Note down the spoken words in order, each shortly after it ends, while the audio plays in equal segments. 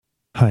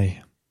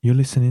Hi, you're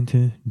listening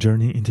to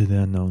Journey into the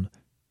Unknown,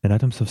 an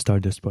Atoms of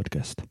Stardust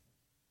podcast.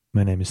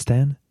 My name is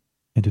Stan,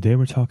 and today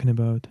we're talking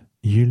about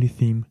Yearly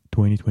Theme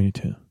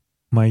 2022.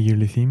 My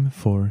yearly theme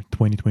for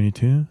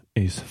 2022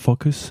 is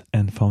Focus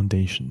and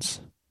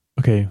Foundations.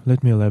 Okay,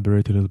 let me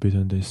elaborate a little bit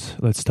on this.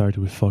 Let's start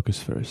with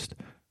focus first.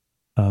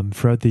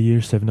 Throughout the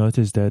years, I've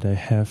noticed that I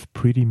have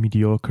pretty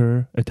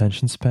mediocre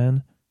attention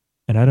span,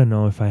 and I don't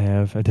know if I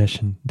have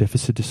attention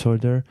deficit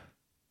disorder.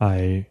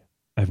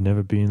 I've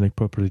never been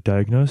properly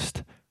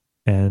diagnosed,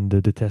 and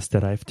the tests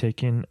that I've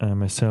taken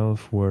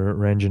myself were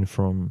ranging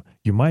from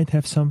you might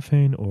have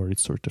something, or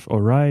it's sort of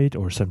alright,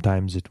 or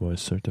sometimes it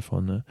was sort of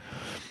on the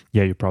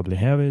you probably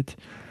have it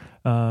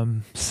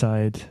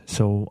side.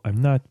 So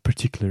I'm not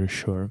particularly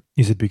sure.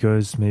 Is it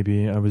because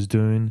maybe I was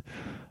doing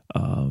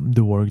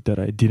the work that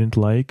I didn't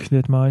like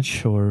that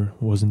much or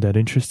wasn't that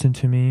interesting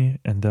to me,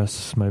 and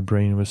thus my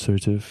brain was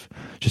sort of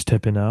just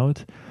tapping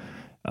out?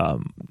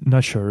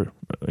 Not sure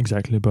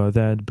exactly about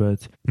that,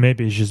 but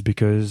maybe it's just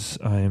because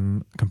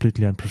I'm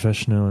completely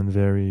unprofessional and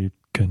very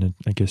kind of,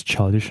 I guess,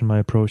 childish in my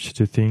approach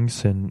to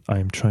things, and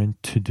I'm trying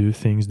to do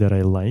things that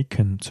I like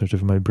and sort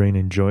of my brain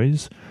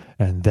enjoys,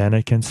 and then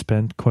I can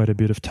spend quite a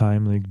bit of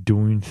time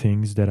doing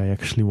things that I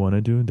actually want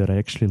to do, that I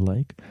actually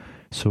like.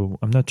 So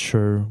I'm not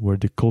sure where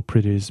the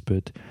culprit is,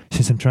 but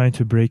since I'm trying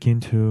to break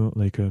into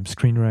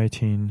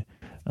screenwriting,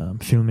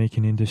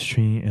 filmmaking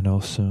industry, and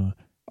also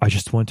I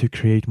just want to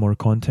create more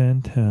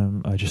content.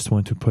 I just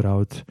want to put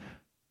out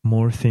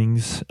more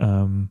things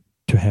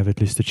to have at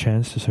least a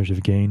chance to sort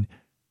of gain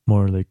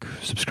more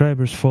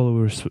subscribers,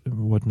 followers,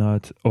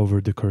 whatnot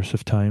over the course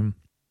of time.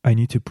 I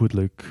need to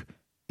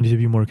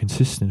be more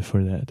consistent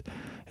for that,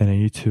 and I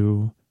need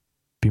to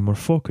be more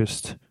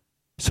focused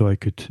so I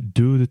could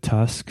do the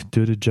task,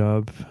 do the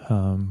job,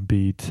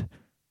 be it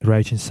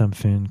writing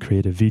something,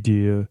 create a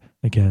video,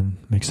 again,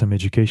 make some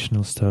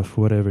educational stuff,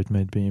 whatever it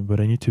might be. But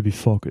I need to be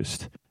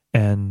focused.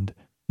 And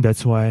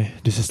that's why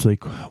this is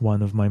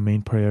one of my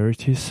main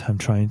priorities. I'm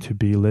trying to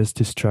be less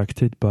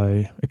distracted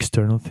by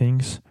external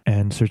things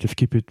and sort of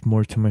keep it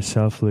more to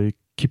myself,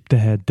 keep the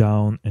head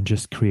down and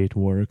just create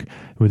work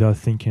without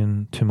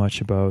thinking too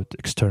much about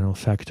external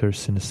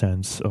factors in the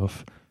sense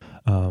of,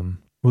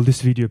 will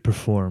this video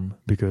perform?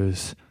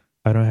 Because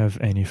I don't have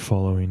any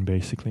following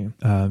basically.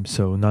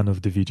 So none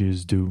of the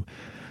videos do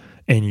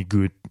any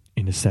good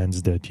in the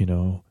sense that,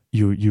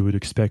 you would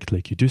expect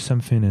you do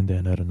something and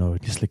then, I don't know,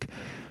 it's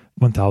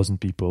 1,000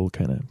 people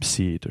kind of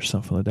see it or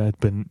something like that.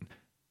 But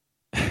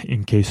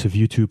in case of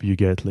YouTube, you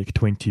get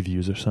 20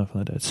 views or something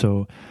like that.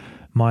 So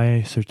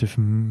my sort of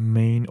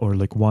main or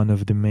one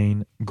of the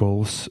main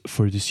goals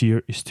for this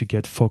year is to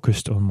get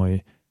focused on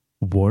my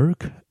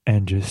work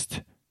and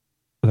just,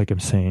 I'm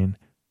saying,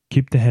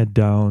 keep the head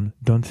down.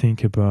 Don't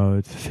think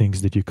about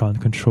things that you can't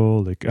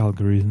control, like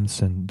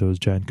algorithms and those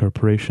giant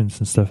corporations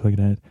and stuff like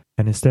that.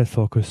 And instead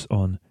focus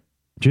on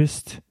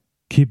just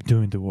keep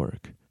doing the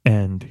work.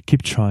 And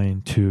keep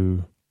trying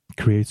to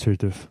create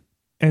sort of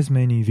as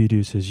many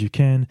videos as you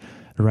can,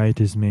 write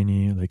as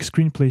many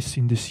screenplays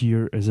in this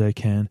year as I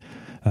can,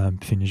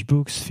 finish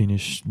books,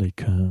 finish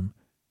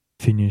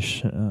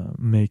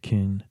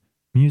making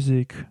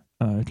music,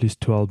 at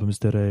least 2 albums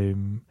that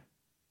I'm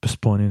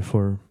postponing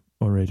for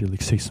already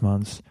 6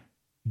 months.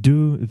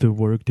 Do the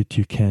work that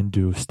you can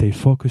do, stay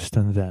focused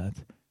on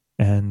that,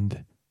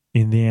 and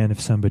in the end, if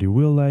somebody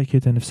will like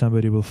it and if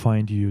somebody will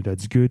find you,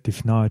 that's good.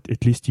 If not,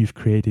 at least you've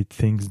created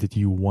things that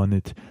you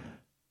wanted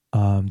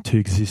to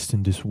exist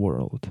in this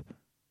world.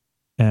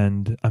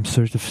 And I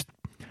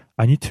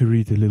need to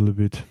read a little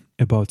bit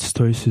about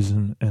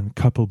Stoicism and a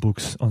couple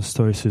books on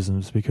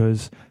Stoicism,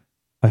 because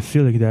I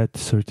feel like that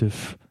sort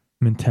of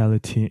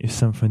mentality is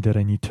something that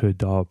I need to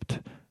adopt,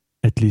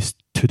 at least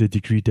to the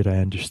degree that I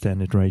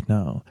understand it right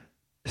now.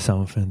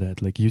 Something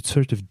that you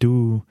sort of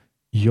do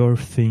your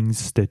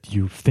things that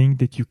you think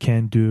that you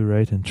can do,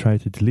 right, and try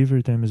to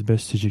deliver them as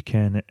best as you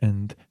can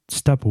and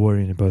stop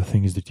worrying about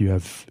things that you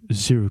have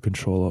zero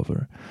control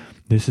over.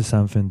 This is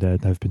something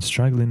that I've been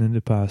struggling in the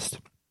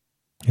past,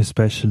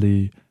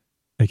 especially,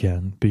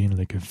 again, being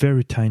a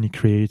very tiny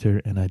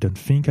creator, and I don't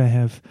think I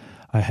have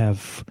I'm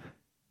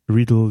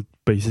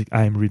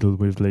riddled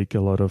with a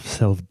lot of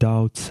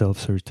self-doubt,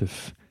 sort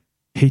of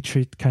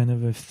hatred kind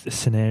of a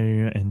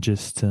scenario, and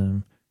just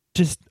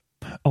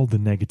all the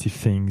negative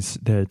things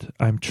that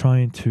I'm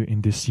trying to,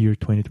 in this year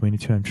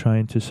 2022, I'm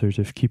trying to sort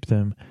of keep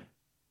them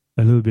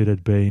a little bit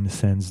at bay, in the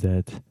sense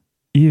that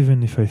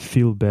even if I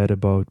feel bad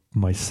about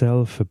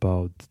myself,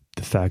 about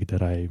the fact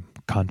that I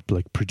can't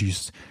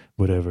produce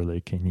whatever,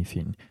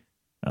 anything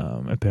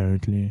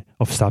apparently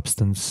of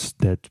substance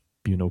that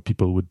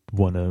people would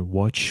want to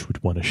watch,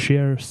 would want to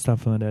share,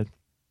 stuff like that,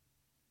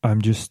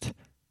 I'm just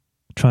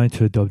trying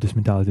to adopt this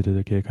mentality that,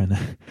 okay, kind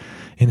of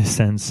in a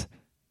sense,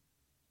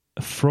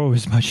 throw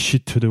as much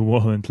shit to the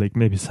wall and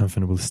maybe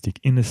something will stick,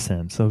 in a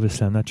sense.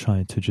 Obviously, I'm not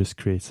trying to just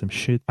create some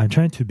shit. I'm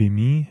trying to be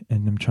me,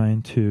 and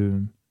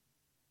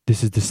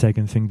this is the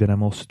second thing that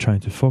I'm also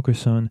trying to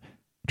focus on,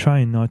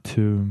 trying not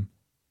to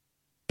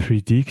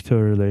predict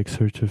or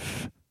sort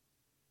of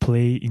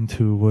play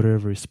into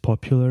whatever is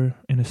popular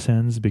in a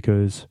sense,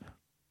 because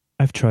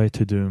I've tried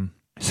to do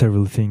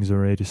several things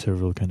already,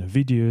 several kind of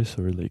videos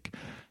or like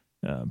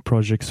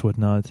projects,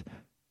 whatnot,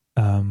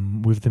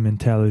 with the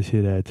mentality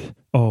that,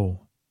 oh,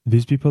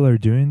 these people are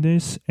doing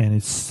this and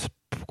it's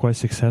quite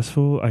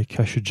successful,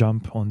 I should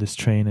jump on this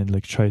train and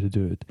like try to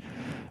do it.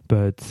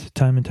 But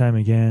time and time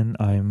again,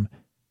 I'm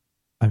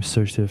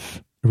sort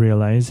of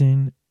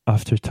realizing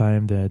after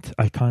time that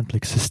I can't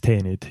like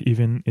sustain it.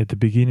 Even at the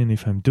beginning,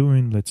 if I'm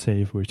doing, let's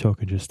say if we're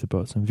talking just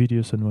about some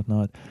videos and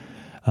whatnot,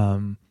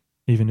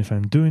 even if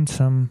I'm doing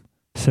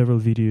several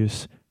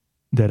videos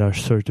that are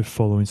sort of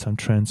following some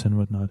trends and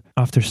whatnot,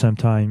 after some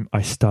time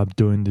I stopped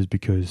doing this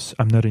because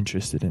I'm not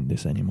interested in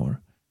this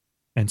anymore.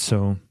 And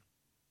so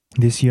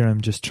this year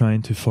I'm just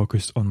trying to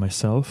focus on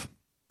myself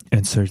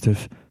and sort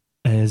of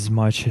as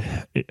much,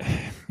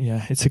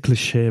 it's a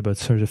cliche, but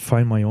sort of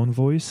find my own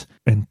voice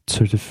and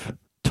sort of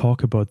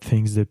talk about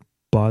things that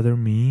bother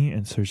me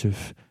and sort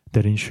of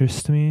that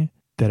interest me,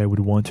 that I would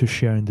want to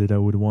share, and that I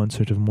would want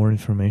sort of more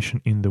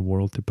information in the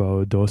world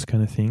about those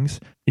kind of things,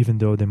 even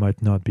though they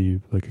might not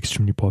be like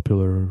extremely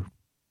popular or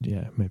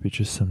maybe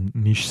just some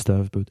niche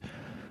stuff, but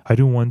I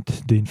don't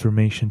want the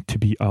information to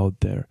be out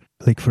there.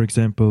 Like, for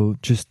example,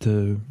 just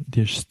the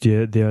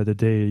other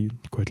day,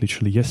 quite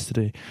literally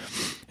yesterday,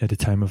 at the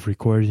time of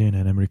recording,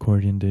 and I'm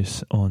recording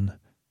this on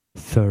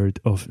 3rd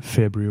of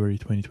February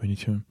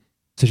 2022.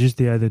 So just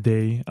the other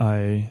day,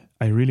 I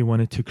really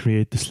wanted to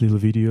create this little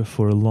video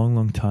for a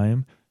long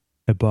time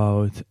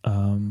about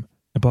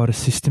a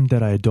system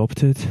that I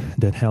adopted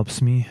that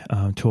helps me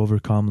to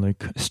overcome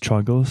like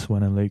struggles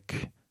when I'm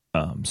like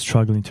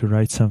struggling to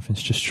write something,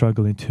 just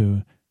struggling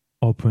to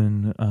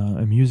open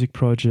a music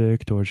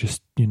project or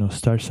just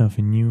start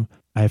something new.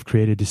 I've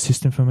created a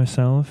system for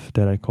myself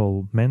that I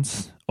call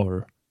MENS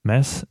or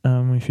MESS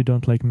if you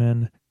don't like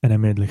men, and I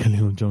made like a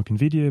little joking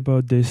video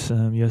about this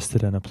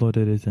yesterday and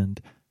uploaded it,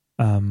 and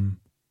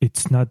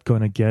it's not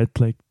gonna get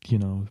like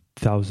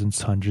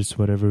thousands, hundreds,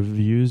 whatever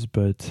views,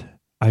 but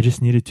I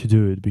just needed to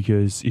do it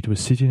because it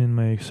was sitting in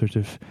my sort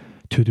of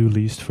to-do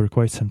list for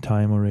quite some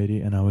time already,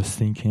 and I was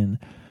thinking,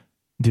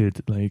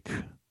 dude, like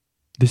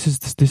this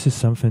is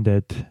something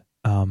that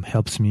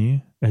helps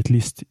me, at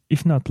least,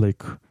 if not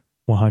like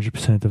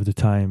 100% of the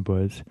time,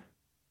 but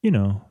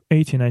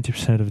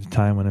 80-90% of the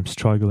time when I'm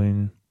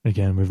struggling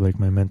again with like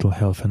my mental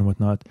health and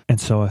whatnot. And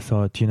so I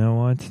thought, you know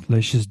what,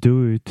 let's just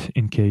do it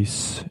in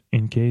case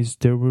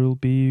there will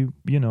be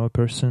a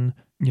person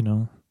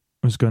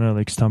who's gonna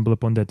like stumble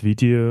upon that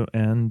video,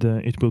 and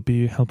it will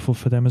be helpful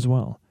for them as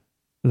well.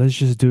 Let's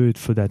just do it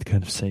for that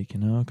kind of sake,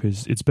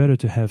 because it's better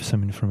to have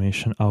some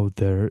information out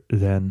there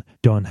than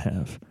don't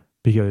have,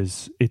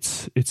 because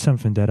it's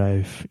something that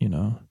I've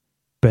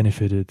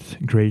benefited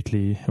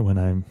greatly when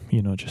I'm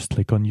just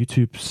like on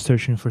YouTube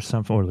searching for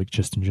something, or like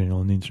just in general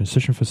on the internet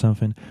searching for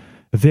something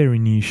very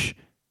niche,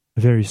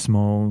 very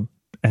small,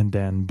 and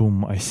then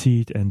boom, I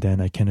see it, and then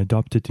I can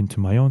adopt it into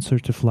my own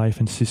sort of life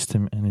and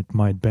system, and it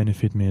might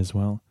benefit me as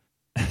well.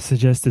 So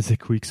just as a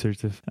quick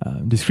sort of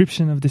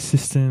description of the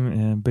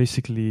system,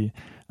 basically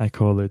I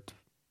call it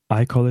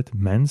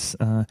MENS,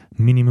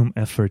 minimum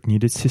effort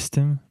needed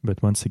system.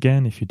 But once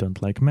again, if you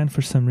don't like men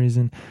for some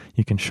reason,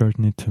 you can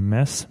shorten it to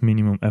MESS,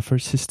 minimum effort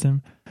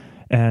system.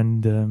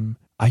 And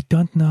I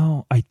don't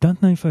know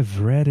if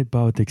I've read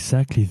about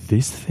exactly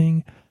this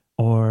thing,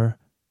 or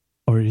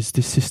is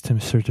this system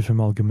sort of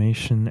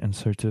amalgamation and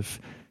sort of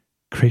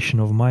creation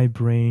of my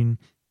brain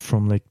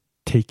from like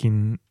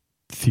taking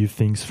few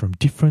things from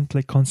different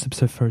like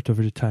concepts I've heard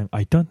over the time.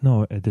 I don't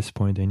know at this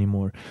point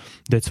anymore.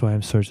 That's why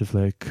I'm sort of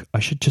like, I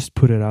should just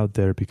put it out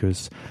there,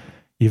 because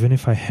even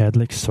if I had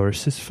like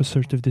sources for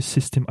sort of this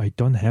system, I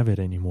don't have it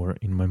anymore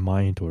in my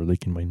mind or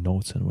like in my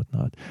notes and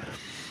whatnot,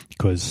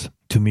 because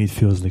to me it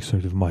feels like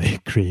sort of my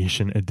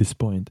creation at this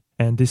point.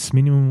 And this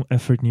minimum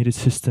effort needed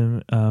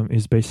system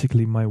is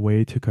basically my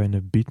way to kind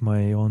of beat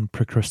my own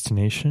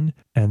procrastination.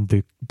 And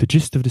the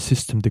gist of the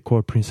system, the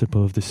core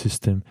principle of the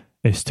system,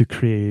 is to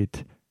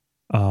create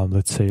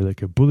let's say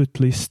like a bullet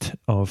list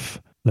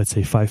of, let's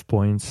say, 5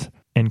 points,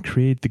 and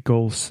create the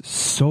goals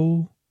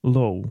so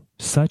low,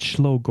 such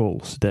low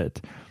goals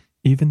that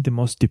even the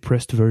most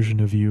depressed version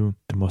of you,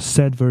 the most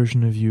sad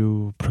version of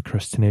you,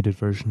 procrastinated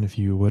version of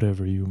you,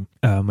 whatever you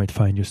might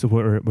find yourself,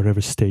 or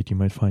whatever state you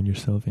might find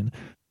yourself in,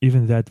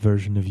 even that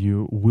version of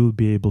you will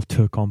be able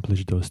to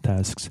accomplish those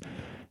tasks,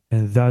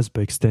 and thus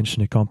by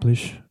extension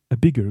accomplish a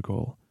bigger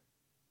goal,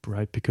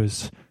 right?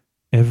 Because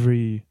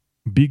every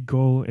big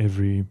goal,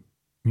 every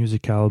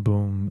music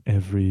album,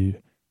 every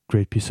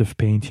great piece of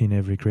painting,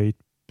 every great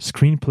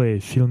screenplay,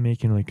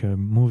 filmmaking, like a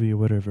movie or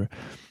whatever,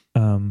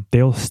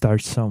 they all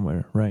start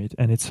somewhere, right?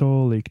 And it's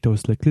all like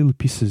those like little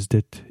pieces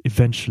that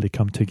eventually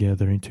come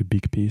together into a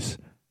big piece.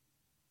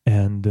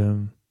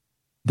 And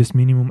this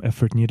minimum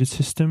effort needed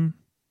system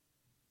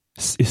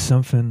is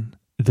something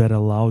that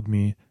allowed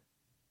me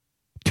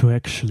to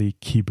actually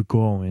keep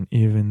going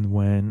even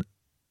when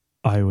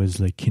I was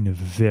like in a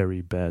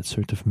very bad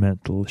sort of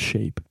mental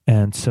shape.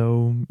 And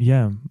so,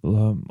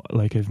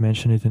 like I've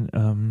mentioned it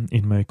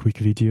in my quick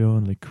video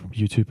on like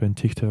YouTube and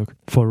TikTok,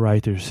 for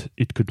writers,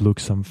 it could look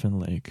something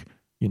like,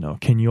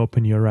 can you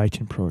open your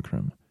writing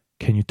program?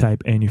 Can you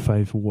type any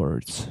 5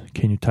 words?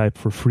 Can you type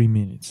for 3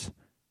 minutes?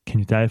 Can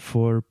you type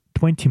for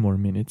 20 more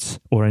minutes,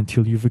 or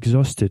until you've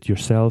exhausted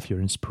yourself,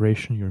 your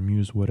inspiration, your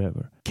muse,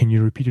 whatever? Can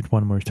you repeat it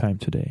one more time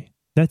today?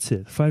 That's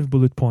it. 5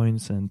 bullet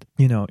points. And,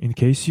 in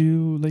case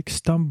you like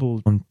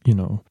stumbled on,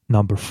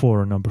 number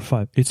 4 or number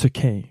 5, it's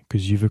okay,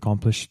 because you've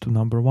accomplished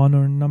number 1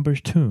 or number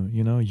 2.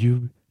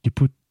 You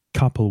put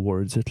couple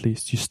words at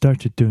least. You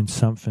started doing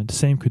something. The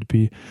same could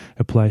be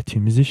applied to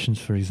musicians,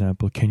 for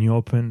example. Can you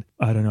open,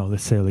 I don't know,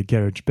 let's say like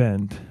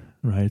GarageBand,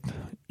 right?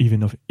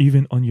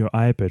 Even on your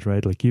iPad,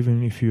 right? Like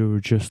even if you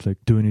were just like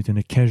doing it in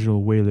a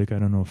casual way, like I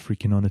don't know,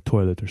 freaking on a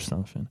toilet or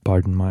something.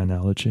 Pardon my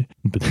analogy,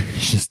 but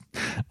it's just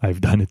I've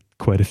done it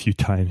quite a few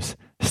times.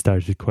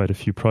 Started quite a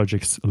few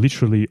projects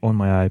literally on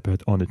my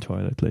iPad on the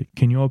toilet. Like,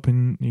 can you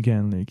open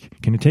again? Like,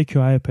 can you take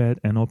your iPad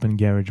and open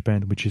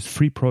GarageBand, which is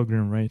free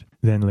program, right?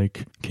 Then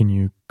like, can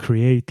you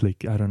create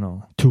like, I don't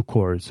know, 2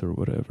 chords or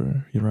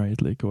whatever, right?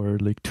 Like, or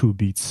like 2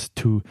 beats,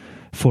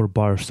 4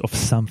 bars of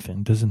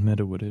something. Doesn't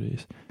matter what it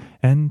is.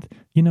 And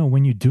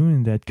when you're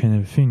doing that kind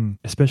of thing,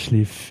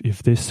 especially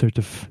if this sort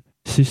of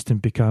system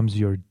becomes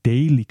your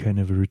daily kind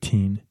of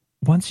routine,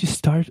 once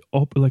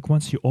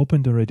you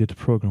opened already the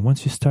program,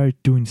 once you start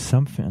doing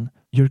something,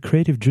 your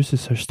creative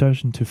juices are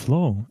starting to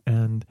flow,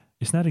 and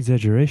it's not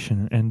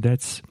exaggeration. And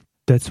that's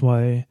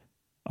why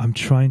I'm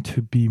trying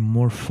to be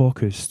more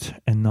focused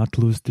and not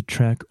lose the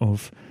track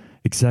of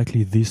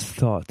exactly this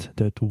thought,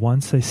 that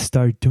once I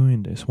start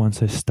doing this,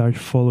 once I start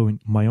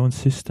following my own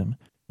system,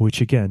 which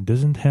again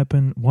doesn't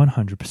happen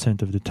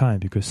 100% of the time,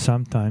 because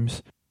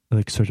sometimes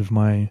like sort of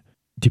my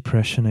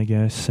depression, I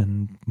guess,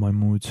 and my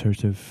mood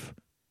sort of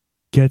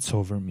gets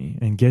over me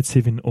and gets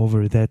even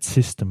over that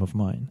system of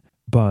mine.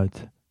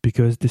 But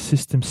because the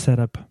system's set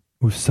up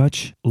with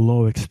such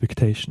low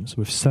expectations,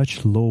 with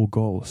such low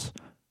goals,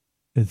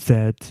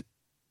 that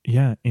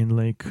in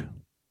like,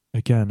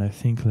 again, I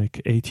think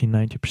like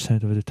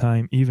 80-90% of the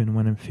time, even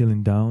when I'm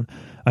feeling down,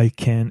 I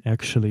can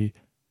actually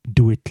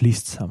do at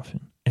least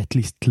something, at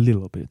least a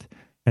little bit.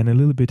 And a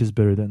little bit is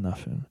better than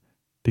nothing,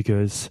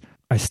 because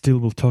I still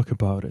will talk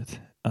about it.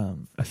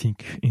 I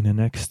think in the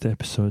next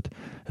episode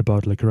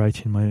about like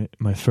writing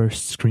my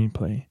first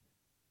screenplay.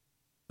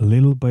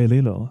 Little by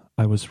little,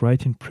 I was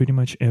writing pretty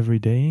much every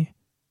day,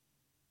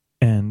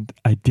 and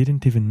I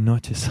didn't even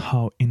notice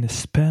how in a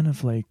span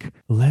of like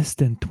less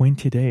than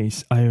 20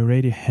 days, I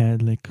already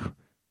had like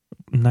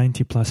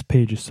 90 plus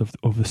pages of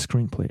the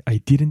screenplay. I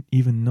didn't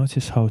even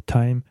notice how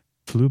time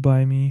flew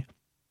by me,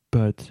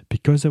 but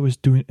because I was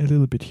doing a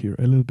little bit here,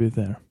 a little bit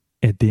there,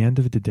 at the end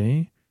of the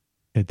day,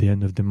 at the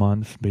end of the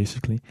month,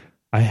 basically,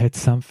 I had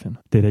something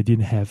that I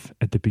didn't have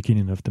at the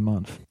beginning of the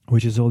month,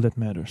 which is all that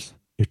matters.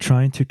 You're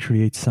trying to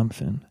create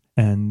something,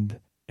 and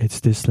it's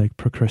this like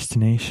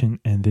procrastination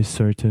and this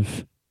sort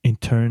of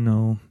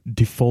internal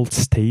default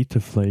state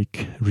of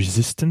like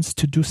resistance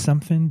to do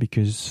something,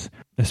 because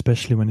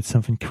especially when it's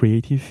something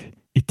creative,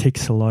 it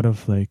takes a lot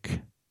of like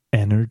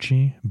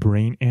energy,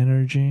 brain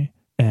energy,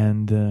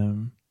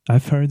 and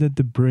I've heard that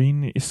the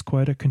brain is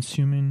quite a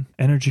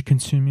energy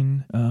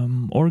consuming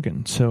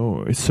organ.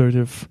 So it's sort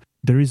of,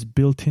 there is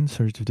built in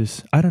sort of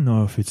this, I don't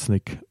know if it's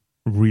like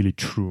really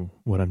true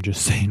what I'm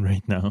just saying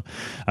right now.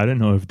 I don't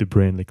know if the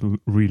brain like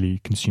really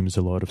consumes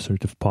a lot of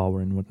sort of power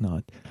and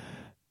whatnot.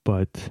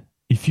 But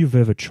if you've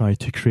ever tried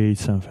to create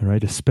something,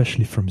 right,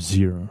 especially from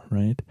zero,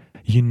 right,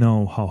 you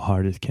know how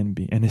hard it can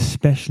be. And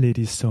especially it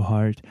is so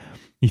hard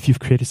if you've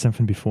created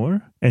something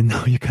before and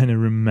now you kind of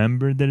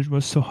remember that it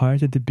was so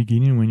hard at the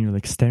beginning, when you're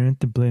like staring at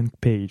the blank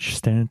page,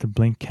 staring at the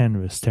blank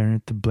canvas, staring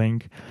at the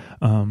blank,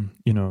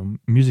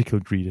 musical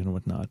grid and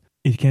whatnot.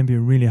 It can be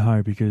really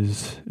hard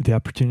because the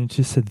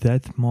opportunities at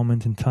that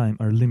moment in time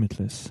are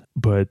limitless,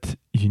 but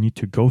you need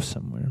to go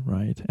somewhere,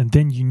 right? And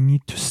then you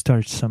need to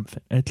start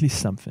something, at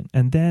least something.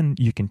 And then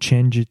you can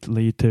change it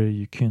later.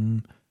 You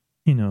can,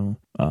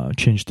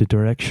 change the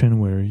direction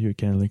where you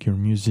can, like your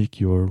music,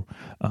 your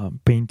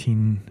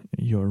painting,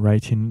 your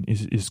writing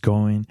is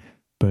going,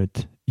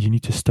 but you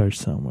need to start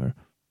somewhere.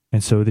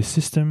 And so the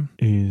system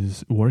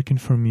is working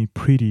for me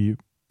pretty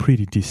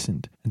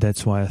decent. And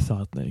that's why I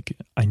thought like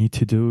I need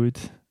to do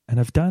it. And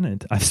I've done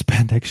it. I've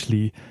spent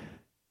actually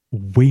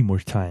way more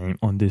time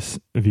on this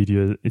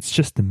video. It's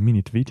just a 1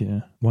 minute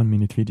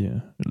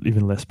video,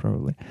 even less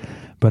probably.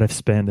 But I've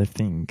spent, I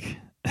think,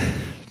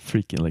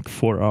 freaking like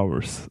 4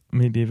 hours,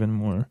 maybe even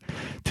more,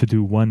 to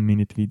do 1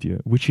 minute video,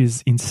 which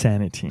is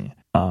insanity.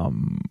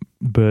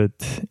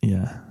 But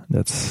yeah,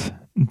 that's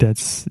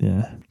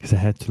yeah, because I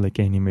had to like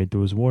animate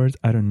those words.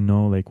 I don't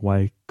know, like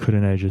why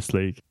couldn't I just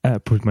like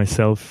put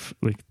myself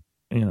like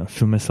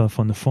film myself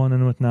on the phone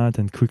and whatnot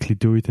and quickly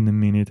do it in a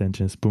minute and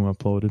just boom,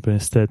 upload it. But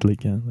instead,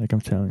 like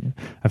I'm telling you,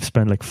 I've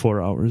spent like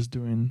 4 hours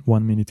doing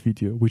 1 minute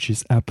video, which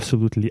is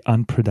absolutely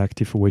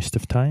unproductive waste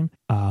of time.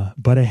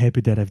 But I'm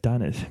happy that I've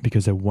done it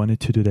because I wanted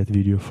to do that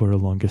video for the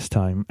longest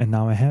time. And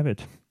now I have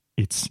it.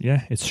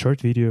 It's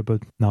short video,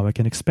 but now I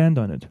can expand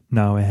on it.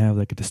 Now I have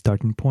like the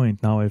starting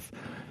point. Now I've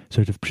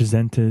sort of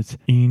presented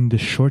in the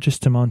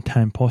shortest amount of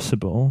time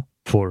possible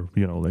for,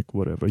 like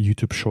whatever,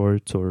 YouTube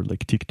Shorts or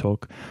like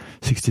TikTok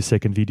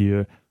 60-second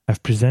video.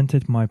 I've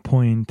presented my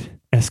point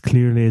as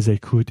clearly as I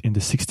could in the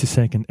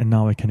 60-second, and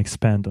now I can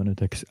expand on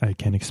it. I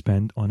can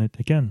expand on it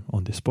again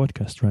on this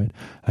podcast, right?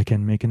 I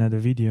can make another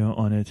video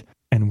on it,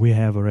 and we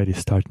have already a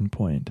starting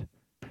point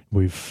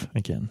with,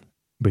 again,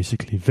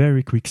 basically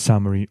very quick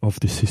summary of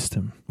the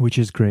system, which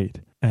is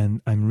great.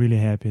 And I'm really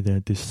happy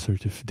that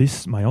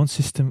this my own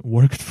system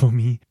worked for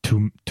me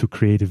to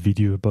create a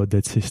video about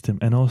that system,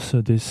 and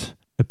also this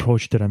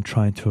approach that I'm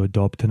trying to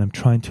adopt, and I'm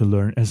trying to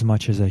learn as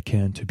much as I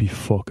can to be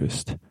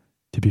focused.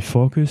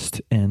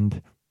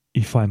 And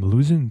if I'm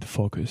losing the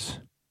focus,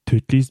 to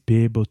at least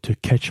be able to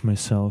catch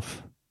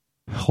myself,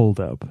 hold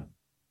up,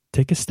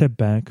 take a step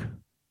back,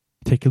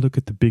 take a look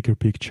at the bigger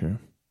picture.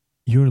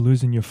 You're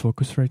losing your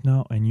focus right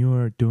now, and you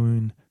are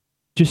doing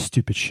just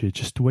stupid shit,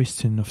 just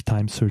wasting of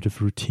time, sort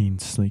of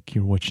routines, like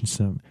you're watching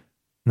some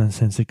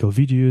nonsensical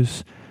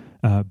videos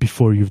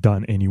before you've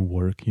done any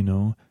work,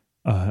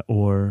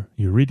 or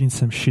you're reading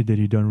some shit that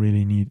you don't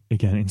really need,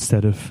 again,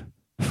 instead of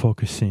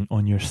focusing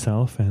on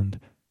yourself and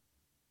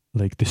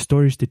like the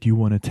stories that you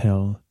want to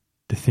tell,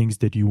 the things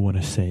that you want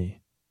to say.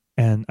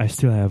 And I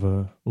still have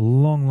a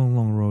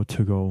long road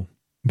to go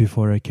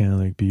before I can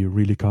like be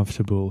really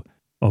comfortable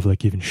of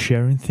like even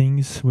sharing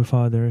things with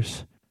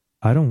others.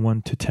 I don't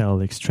want to tell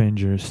like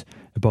strangers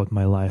about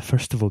my life,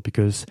 first of all,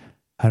 because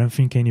I don't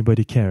think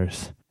anybody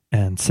cares.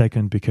 And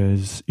second,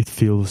 because it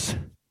feels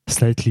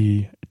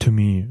slightly to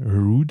me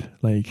rude,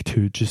 like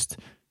to just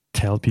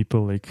tell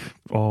people like,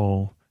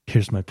 oh,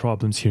 here's my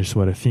problems, here's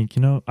what I think.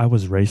 I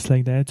was raised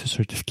like that, to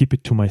sort of keep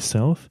it to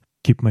myself,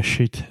 keep my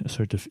shit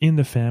sort of in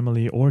the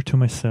family or to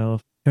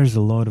myself. There's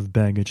a lot of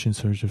baggage in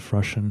sort of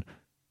Russian.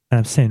 And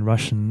I'm saying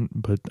Russian,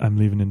 but I'm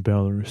living in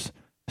Belarus.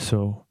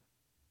 So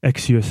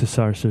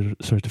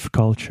ex-USSR sort of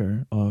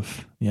culture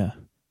of,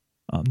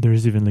 there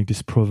is even like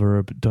this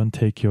proverb, don't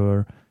take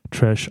your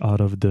trash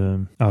out of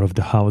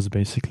the house,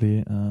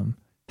 basically,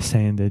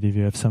 saying that if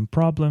you have some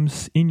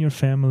problems in your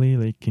family,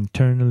 like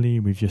internally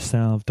with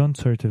yourself, don't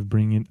sort of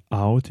bring it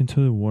out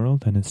into the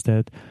world, and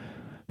instead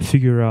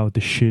figure out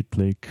the shit,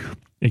 like,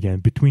 again,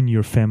 between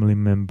your family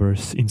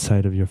members,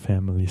 inside of your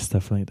family,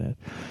 stuff like that,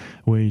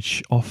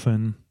 which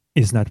often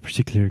is not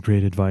particularly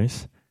great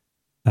advice.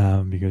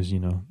 Because,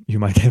 you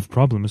might have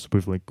problems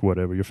with like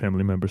whatever your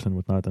family members and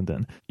whatnot, and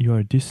then you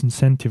are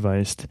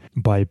disincentivized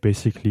by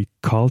basically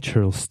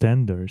cultural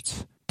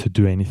standards to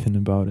do anything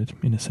about it,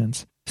 in a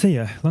sense. So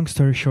long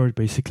story short,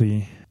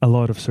 basically a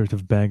lot of sort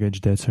of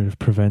baggage that sort of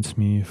prevents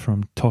me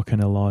from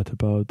talking a lot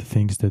about the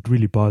things that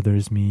really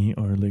bothers me,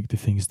 or like the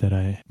things that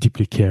I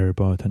deeply care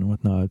about and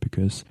whatnot,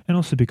 and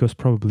also because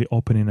probably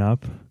opening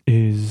up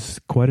is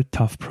quite a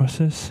tough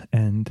process,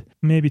 and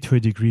maybe to a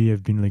degree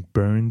I've been like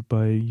burned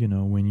by,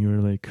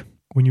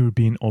 when you're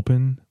being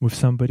open with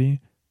somebody,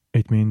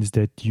 it means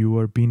that you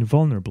are being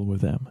vulnerable with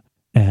them,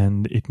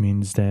 and it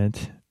means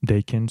that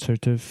they can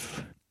sort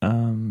of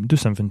do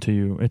something to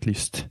you, at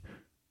least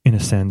in a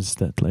sense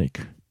that like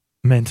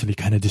mentally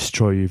kind of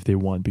destroy you if they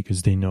want,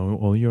 because they know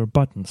all your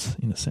buttons,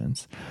 in a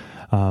sense.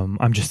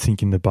 I'm just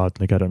thinking about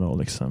like, I don't know,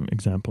 like some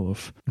example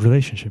of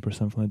relationship or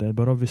something like that,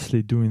 but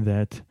obviously doing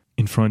that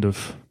in front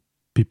of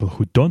people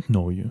who don't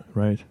know you,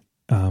 right?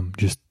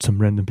 Just some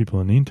random people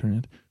on the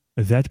internet,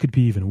 that could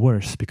be even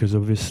worse, because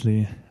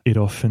obviously it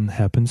often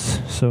happens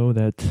so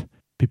that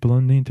people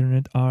on the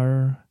internet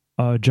are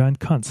giant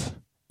cunts,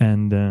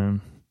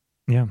 and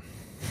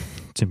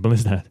simple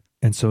as that.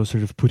 And so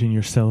sort of putting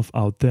yourself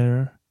out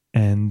there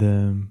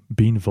and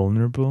being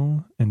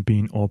vulnerable and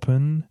being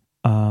open,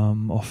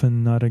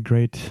 often not a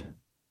great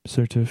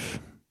sort of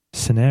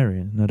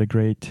scenario, not a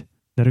great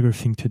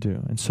thing to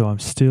do. And so I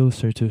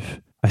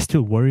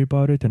still worry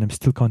about it, and I'm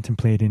still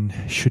contemplating,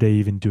 should I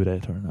even do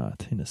that or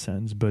not, in a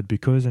sense. But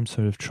because I'm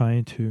sort of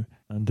trying to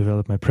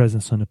develop my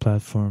presence on the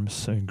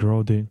platforms,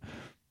 grow the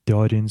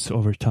audience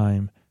over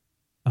time,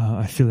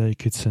 I feel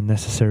like it's a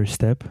necessary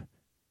step.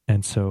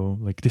 And so,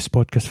 like, this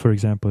podcast, for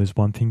example, is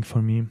one thing for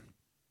me,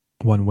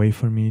 one way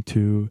for me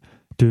to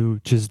do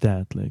just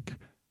that, like,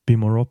 be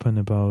more open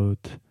about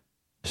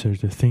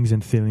sort of things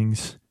and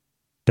feelings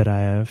that I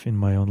have in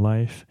my own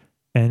life.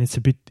 And it's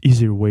a bit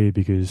easier way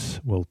because,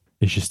 well,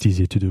 it's just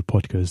easier to do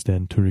podcasts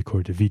than to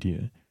record a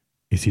video.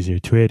 It's easier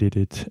to edit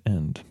it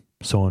and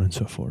so on and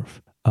so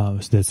forth. So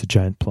that's a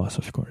giant plus,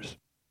 of course.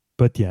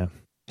 But yeah,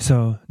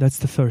 so that's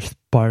the first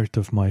part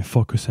of my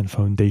focus and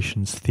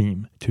foundations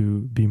theme,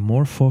 to be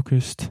more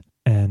focused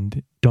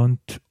and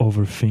don't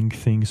overthink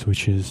things,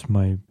 which is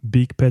my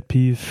big pet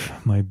peeve,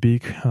 my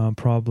big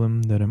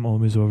problem, that I'm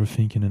always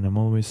overthinking and I'm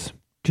always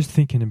just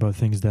thinking about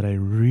things that I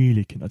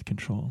really cannot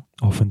control.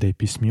 Often they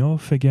piss me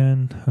off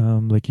again,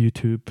 like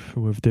YouTube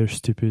with their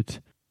stupid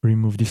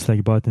remove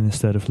dislike button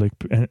instead of like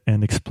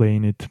and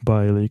explain it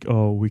by like,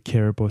 oh, we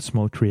care about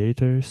small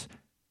creators,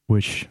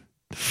 which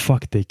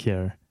fuck they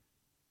care.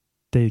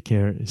 They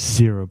care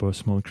zero about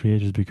small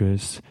creators,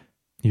 because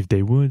if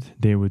they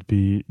would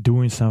be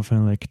doing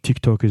something like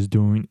TikTok is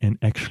doing and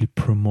actually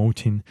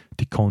promoting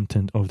the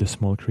content of the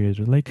small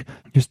creator. Like,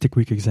 just a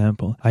quick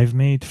example. I've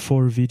made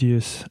 4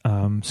 videos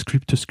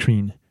script to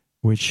screen,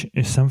 which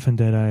is something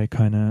that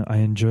I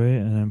enjoy,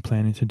 and I'm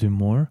planning to do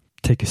more.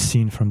 Take a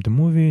scene from the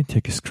movie,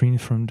 take a scene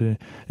from the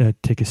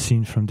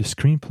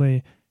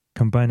screenplay,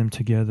 combine them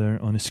together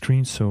on a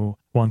screen so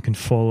one can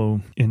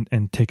follow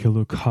and take a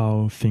look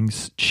how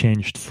things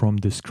changed from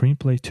the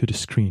screenplay to the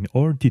screen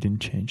or didn't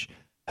change.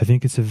 I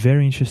think it's a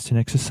very interesting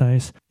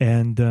exercise,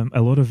 and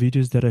a lot of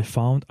videos that I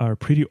found are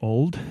pretty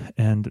old,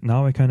 and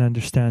now I kind of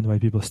understand why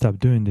people stop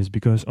doing this,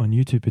 because on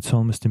YouTube it's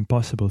almost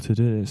impossible to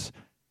do this.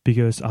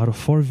 Because out of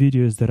 4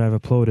 videos that I've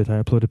uploaded,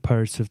 I uploaded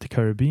Pirates of the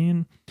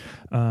Caribbean,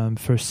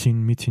 first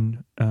scene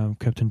meeting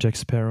Captain Jack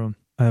Sparrow.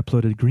 I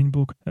uploaded Green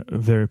Book, a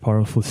very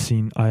powerful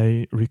scene.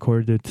 I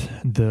recorded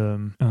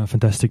the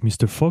Fantastic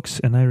Mr. Fox,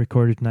 and I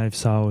recorded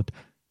Knives Out,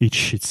 Eat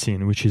Shit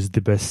scene, which is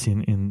the best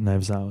scene in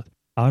Knives Out.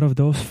 Out of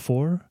those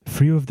 4,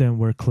 3 of them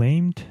were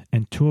claimed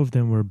and 2 of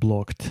them were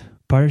blocked.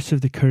 Pirates of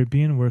the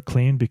Caribbean were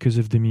claimed because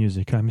of the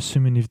music. I'm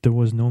assuming if there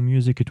was no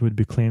music, it would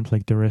be claimed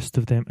like the rest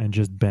of them and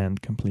just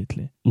banned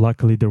completely.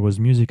 Luckily, there was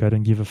music. I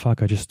don't give a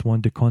fuck. I just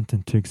want the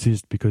content to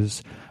exist,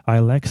 because I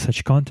like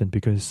such content,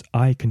 because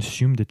I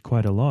consumed it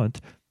quite a lot.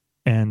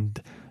 And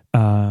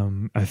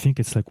I think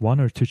it's like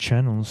 1 or 2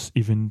 channels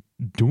even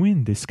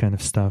doing this kind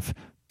of stuff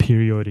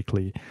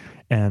periodically.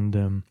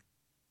 And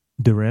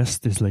the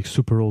rest is like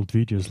super old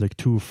videos, like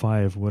 2,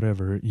 5,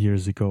 whatever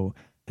years ago.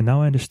 And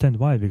now I understand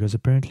why, because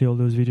apparently all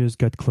those videos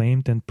got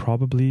claimed and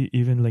probably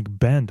even like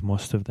banned,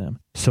 most of them.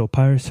 So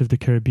Pirates of the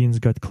Caribbean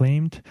got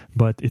claimed,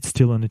 but it's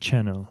still on the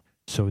channel.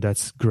 So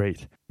that's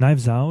great.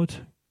 Knives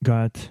Out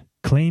got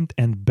claimed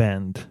and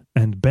banned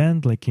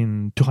like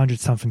in 200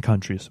 something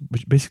countries,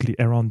 which basically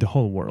around the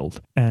whole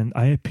world. And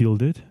I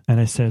appealed it, and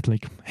I said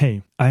like,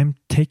 hey, I'm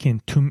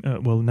taking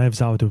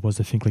Knives Out, it was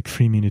I think like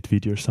 3-minute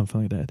video or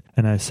something like that.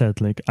 And I said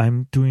like,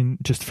 I'm doing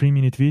just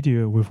 3-minute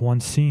video with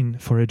 1 scene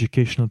for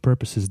educational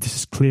purposes. This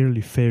is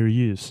clearly fair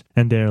use.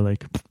 And they're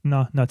like,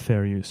 no, not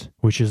fair use,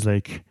 which is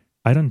like,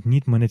 I don't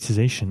need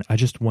monetization. I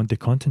just want the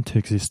content to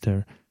exist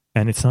there.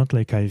 And it's not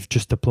like I've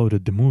just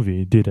uploaded the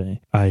movie, did I?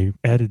 I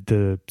added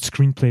the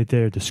screenplay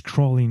there, the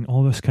scrolling,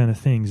 all those kind of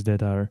things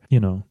that are,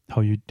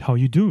 how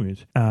you do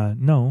it.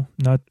 No,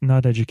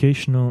 not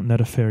educational,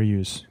 not a fair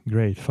use.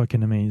 Great,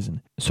 fucking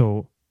amazing.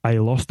 So I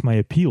lost my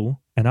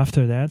appeal, and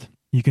after that,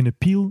 you can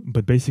appeal,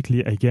 but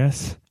basically, I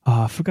guess,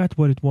 I forgot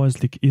what it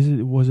was. Like,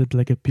 was it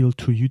like appeal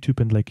to YouTube,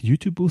 and like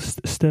YouTube will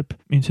step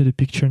into the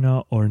picture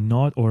now or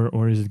not?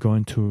 Or is it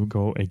going to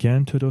go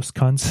again to those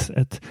cunts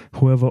at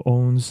whoever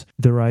owns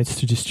the rights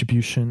to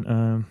distribution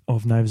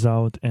of Knives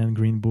Out and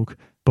Green Book?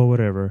 But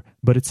whatever.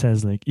 But it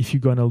says like, if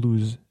you're gonna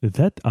lose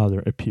that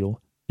other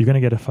appeal, you're gonna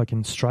get a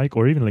fucking strike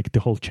or even like the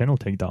whole channel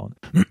takedown.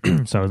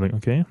 So I was like,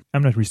 okay,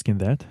 I'm not risking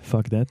that.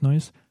 Fuck that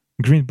noise.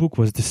 Green Book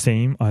was the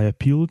same. I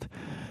appealed.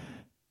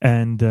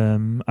 And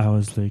I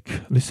was like,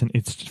 listen,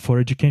 it's for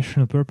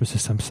educational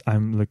purposes.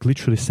 I'm like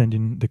literally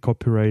sending the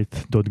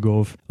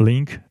copyright.gov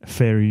link,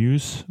 fair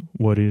use,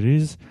 what it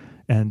is.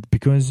 And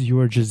because you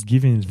are just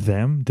giving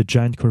them, the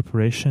giant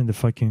corporation, the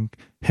fucking,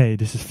 hey,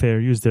 this is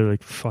fair use, they're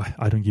like,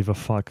 I don't give a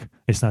fuck.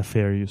 It's not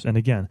fair use. And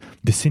again,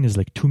 the scene is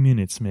like 2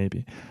 minutes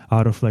maybe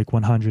out of like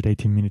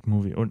 180-minute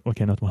movie. Or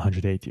okay, not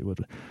 180, but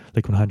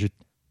like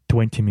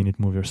 120-minute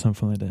movie or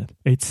something like that.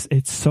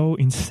 It's so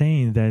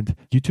insane that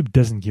YouTube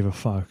doesn't give a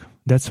fuck.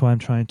 That's why I'm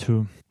trying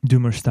to do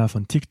more stuff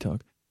on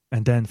TikTok.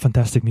 And then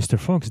Fantastic Mr.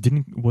 Fox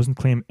wasn't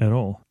claimed at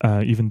all,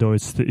 even though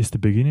it's the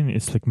beginning.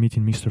 It's like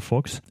meeting Mr.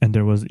 Fox, and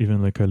there was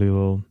even like a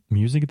little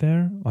music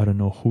there. I don't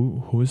know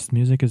whose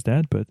music is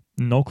that, but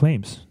no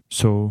claims.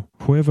 So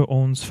whoever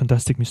owns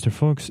Fantastic Mr.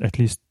 Fox, at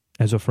least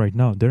as of right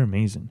now, they're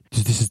amazing.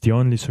 This is the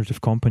only sort of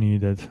company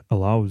that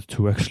allows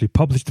to actually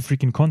publish the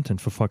freaking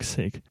content, for fuck's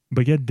sake.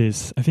 But get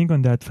this, I think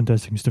on that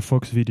Fantastic Mr.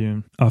 Fox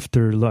video,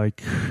 after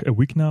like a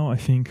week now, I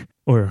think,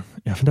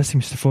 Fantastic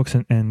Mr. Fox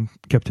and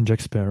Captain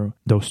Jack Sparrow,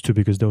 those two,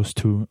 because those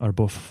two are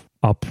both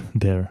up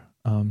there.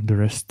 The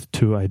rest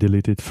two I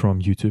deleted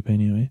from YouTube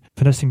anyway.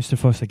 Fantastic Mr.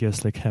 Fox, I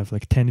guess, like have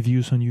like 10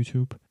 views on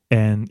YouTube.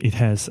 And it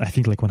has, I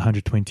think, like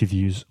 120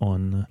 views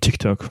on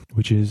TikTok,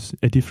 which is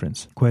a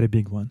difference, quite a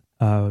big one.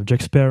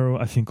 Jack Sparrow,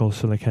 I think,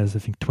 also like has, I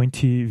think,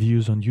 20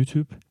 views on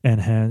YouTube,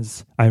 and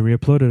I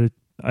re-uploaded it.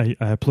 I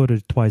uploaded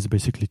it twice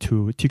basically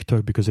to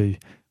TikTok because I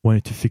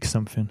wanted to fix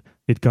something.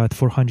 It got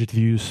 400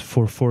 views,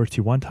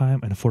 440 one time,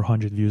 and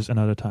 400 views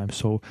another time.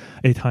 So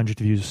 800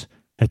 views,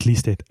 at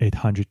least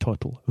 800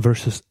 total,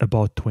 versus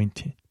about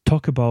 20.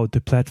 Talk about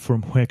the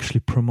platform who actually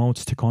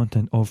promotes the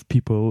content of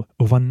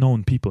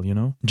unknown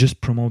people,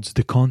 just promotes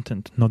the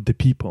content, not the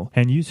people.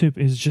 And YouTube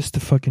is just a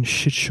fucking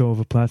shit show of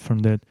a platform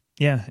that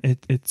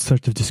it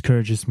sort of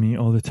discourages me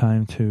all the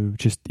time to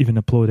just even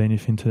upload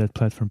anything to that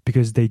platform,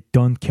 because they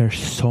don't care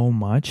so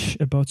much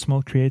about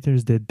small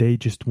creators that they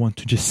just want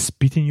to just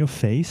spit in your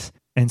face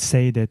and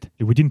say that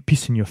we didn't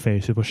piss in your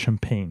face, it was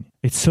champagne.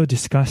 It's so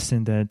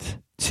disgusting that,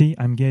 see,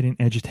 I'm getting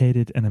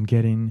agitated and I'm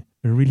getting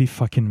really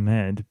fucking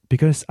mad,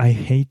 because I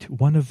hate,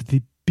 one of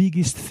the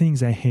biggest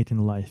things I hate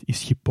in life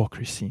is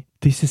hypocrisy.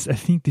 I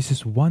think this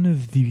is one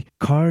of the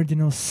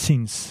cardinal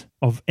sins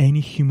of any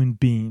human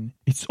being.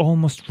 It's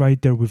almost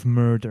right there with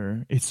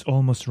murder. It's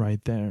almost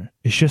right there.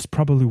 It's just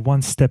probably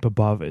one step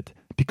above it,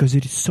 because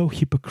it is so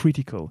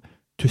hypocritical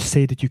to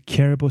say that you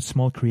care about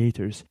small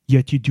creators,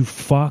 yet you do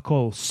fuck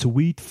all,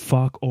 sweet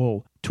fuck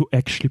all, to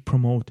actually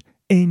promote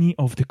any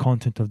of the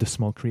content of the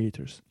small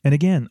creators. And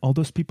again, all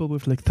those people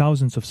with like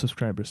thousands of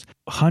subscribers,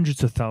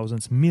 hundreds of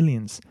thousands,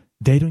 millions,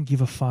 they don't give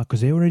a fuck,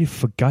 because they already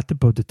forgot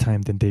about the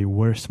time that they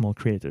were small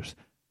creators.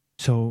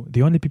 So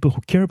the only people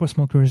who care about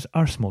small creators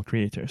are small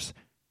creators.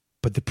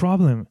 But the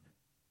problem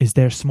is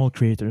they're small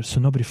creators, so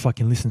nobody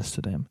fucking listens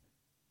to them.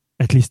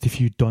 At least if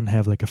you don't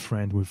have like a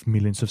friend with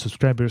millions of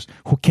subscribers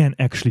who can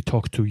actually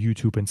talk to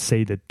YouTube and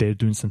say that they're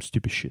doing some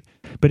stupid shit.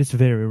 But it's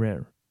very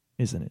rare,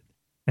 isn't it?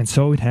 And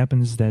so it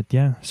happens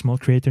that, small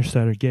creators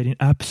are getting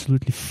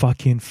absolutely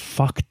fucking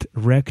fucked,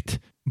 wrecked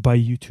by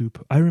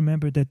YouTube. I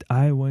remember that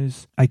I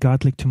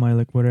got like to my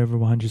like whatever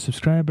 100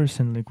 subscribers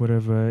and like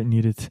whatever I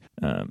needed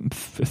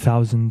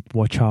 1,000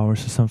 watch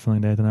hours or something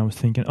like that. And I was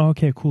thinking,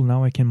 okay, cool.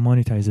 Now I can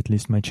monetize at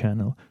least my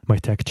channel, my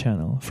tech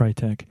channel,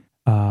 Freitech.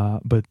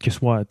 But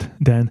guess what?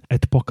 Then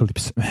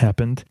Apocalypse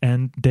happened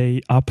and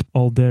they upped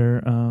all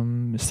their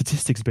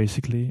statistics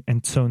basically.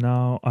 And so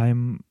now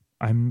I'm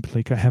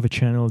like, I have a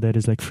channel that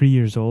is like 3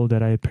 years old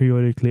that I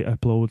periodically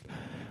upload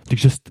like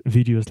just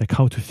videos like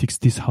how to fix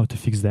this, how to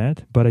fix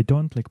that. But I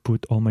don't like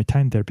put all my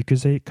time there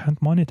because I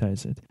can't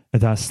monetize it.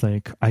 And that's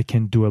like, I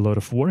can do a lot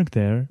of work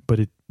there, but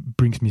it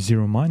brings me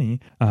zero money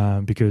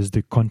because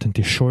the content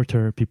is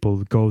shorter.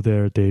 People go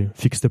there, they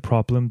fix the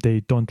problem.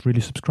 They don't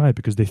really subscribe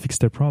because they fix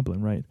their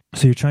problem, right?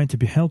 So you're trying to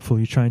be helpful.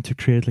 You're trying to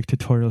create like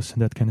tutorials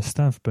and that kind of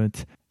stuff.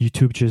 But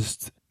YouTube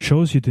just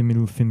shows you the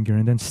middle finger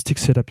and then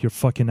sticks it up your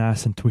fucking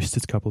ass and twists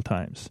it a couple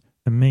times.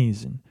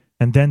 Amazing.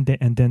 And then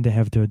they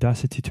have the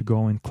audacity to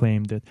go and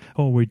claim that,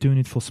 oh, we're doing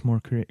it for small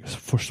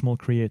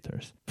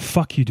creators.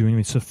 Fuck you doing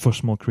it for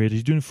small creators.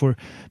 You're doing it for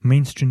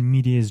mainstream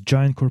media's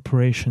giant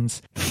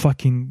corporations,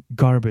 fucking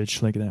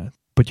garbage like that.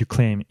 But you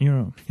claim, you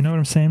know what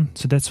I'm saying?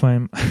 So that's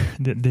why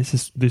this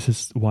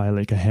is why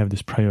like I have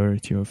this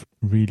priority of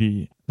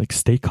really like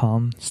stay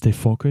calm, stay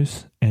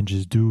focused, and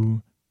just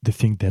do the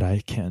thing that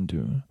I can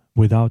do,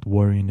 without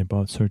worrying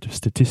about sort of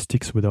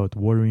statistics, without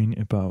worrying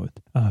about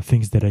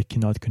things that I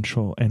cannot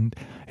control. And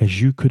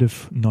as you could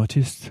have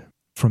noticed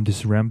from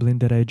this rambling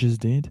that I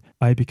just did,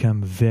 I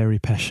become very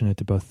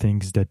passionate about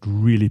things that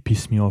really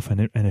piss me off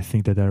and I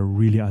think that are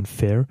really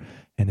unfair,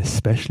 and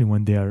especially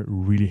when they are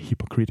really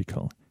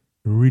hypocritical.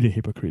 Really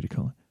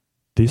hypocritical.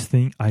 This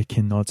thing I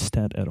cannot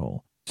stand at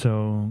all.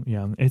 So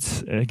yeah,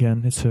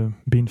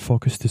 being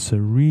focused is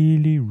a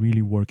really,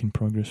 really work in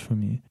progress for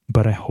me.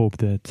 But I hope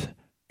that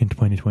in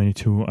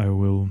 2022, I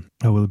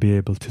will be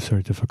able to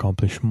sort of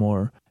accomplish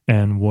more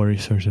and worry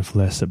sort of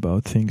less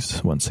about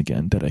things once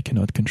again that I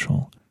cannot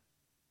control.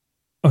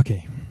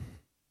 Okay,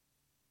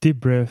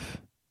 deep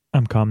breath.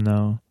 I'm calm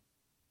now.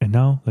 And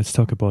now let's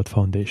talk about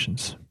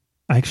foundations.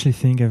 I actually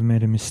think I've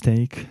made a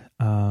mistake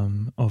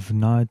of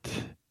not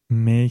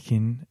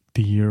making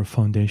the year of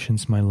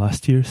foundations my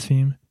last year's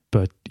theme.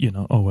 But,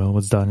 oh well,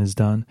 what's done is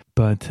done.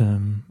 But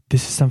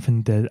this is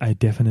something that I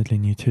definitely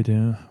need to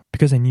do.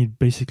 Because I need,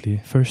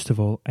 basically, first of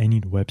all, I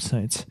need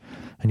websites.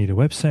 I need a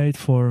website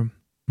for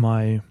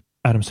my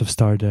Atoms of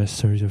Stardust,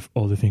 sort of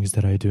all the things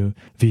that I do.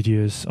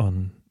 Videos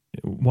on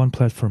one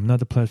platform,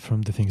 another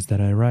platform, the things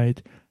that I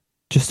write.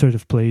 Just sort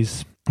of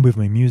place with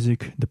my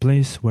music, the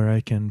place where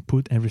I can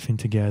put everything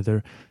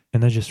together.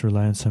 And I just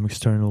rely on some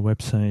external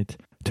website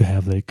to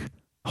have like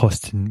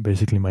hosting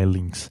basically my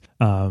links.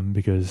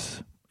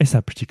 Because it's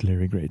not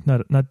particularly great,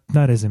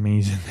 not as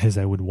amazing as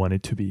I would want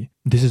it to be.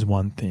 This is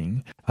one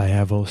thing. I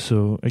have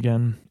also,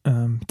 again,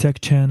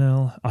 tech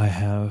channel. I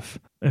have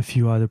a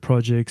few other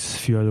projects, a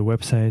few other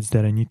websites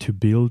that I need to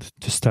build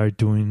to start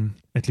doing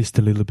at least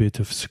a little bit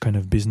of kind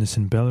of business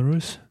in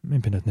Belarus.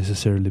 Maybe not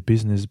necessarily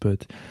business,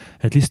 but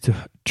at least to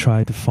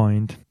try to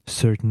find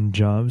certain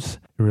jobs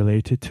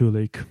related to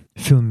like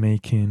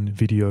filmmaking,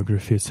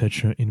 videography,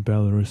 etc. in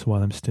Belarus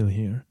while I'm still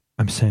here.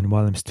 I'm saying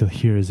while I'm still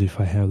here as if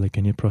I have like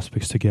any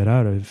prospects to get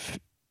out of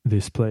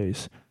this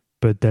place.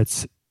 But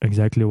that's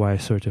exactly why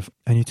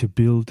I need to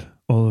build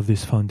all of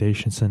these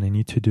foundations, and I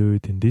need to do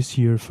it in this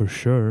year for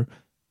sure.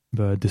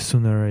 But the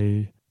sooner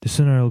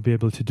I'll be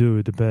able to do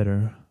it, the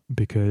better.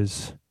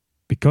 Because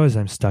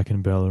I'm stuck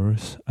in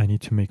Belarus, I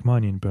need to make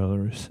money in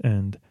Belarus.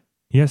 And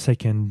yes, I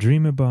can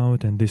dream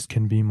about, and this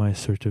can be my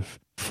sort of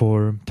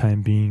for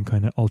time being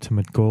kind of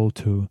ultimate goal,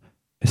 to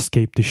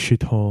escape the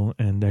shithole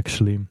and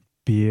actually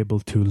be able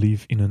to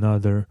live in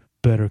another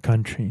better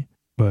country.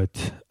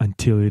 But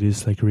until it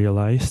is like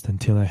realized,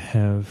 until I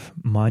have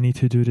money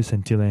to do this,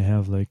 until I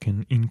have like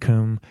an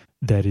income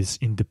that is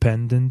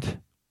independent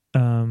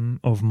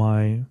of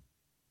my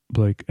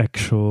like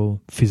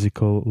actual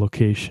physical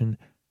location,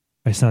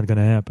 it's not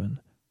gonna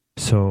happen.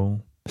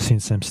 So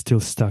since I'm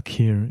still stuck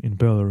here in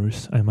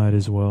Belarus, I might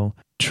as well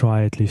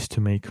try at least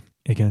to make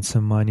again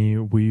some money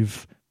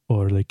with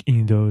or like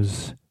in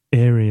those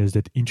areas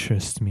that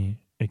interest me.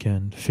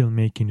 Again,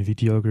 filmmaking,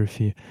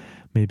 videography,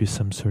 maybe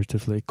some sort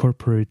of like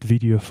corporate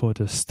video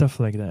photos, stuff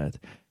like that.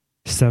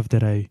 Stuff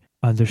that I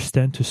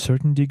understand to a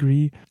certain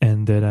degree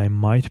and that I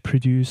might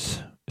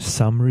produce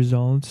some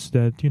results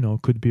that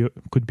could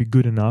be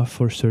good enough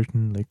for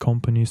certain like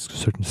companies,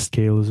 certain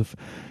scale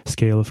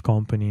of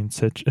company,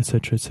 etc,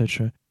 etc,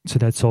 etc. So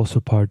that's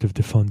also part of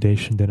the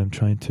foundation that I'm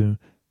trying to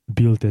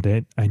build,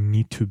 that I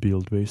need to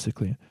build,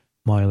 basically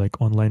my like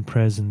online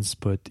presence,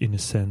 but in a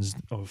sense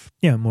of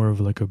more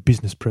of like a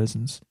business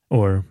presence,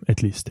 or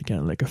at least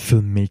again like a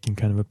filmmaking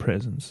kind of a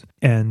presence.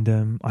 And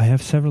I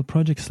have several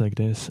projects like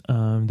this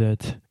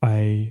that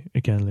I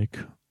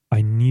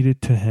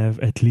needed to have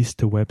at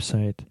least a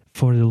website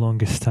for the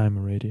longest time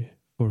already.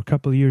 For a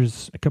couple of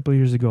years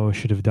ago, I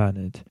should have done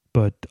it,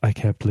 but I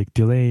kept like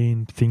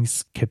delaying.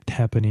 Things kept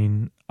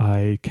happening.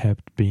 I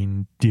kept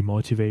being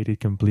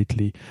demotivated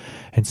completely,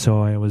 and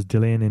so I was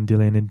delaying.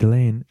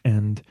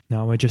 And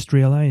now I just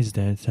realized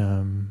that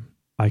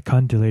I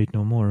can't delay it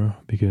no more,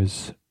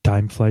 because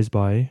time flies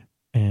by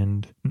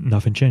and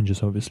nothing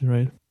changes, obviously,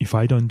 right? If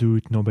I don't do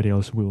it, nobody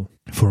else will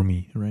for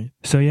me, right?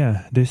 So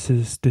yeah, this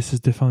is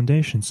the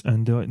foundations,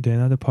 and the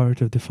another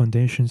part of the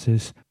foundations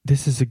is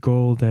this is a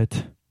goal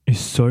that is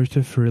sort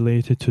of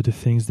related to the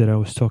things that I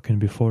was talking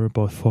before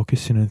about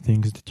focusing on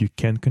things that you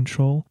can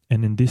control.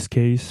 And in this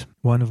case,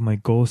 one of my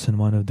goals and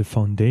one of the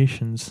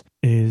foundations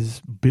is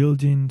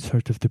building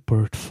sort of the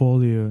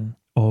portfolio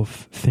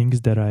of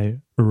things that I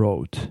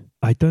wrote.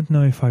 I don't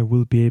know if I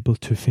will be able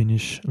to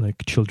finish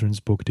like children's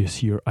book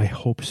this year. I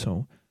hope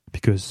so,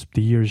 because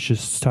the year has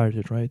just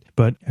started, right?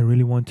 But I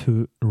really want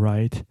to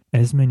write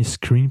as many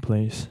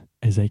screenplays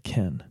as I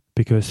can,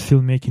 because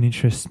filmmaking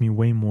interests me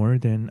way more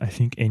than I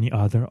think any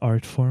other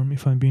art form,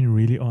 if I'm being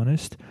really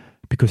honest,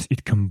 because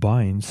it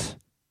combines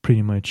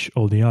pretty much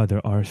all the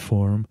other art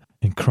form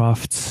and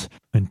crafts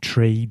and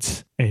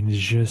trades, and it's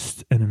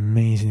just an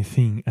amazing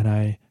thing. And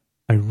I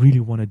really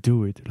want to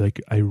do it. Like,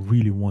 I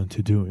really want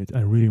to do it. I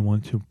really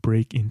want to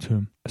break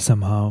into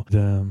somehow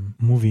the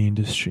movie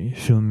industry,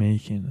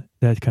 filmmaking,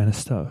 that kind of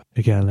stuff.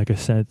 Again, like I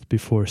said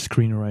before,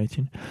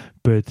 screenwriting.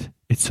 But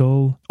it's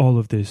all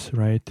of this,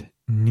 right,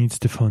 needs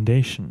the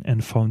foundation.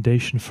 And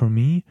foundation for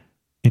me,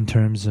 in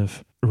terms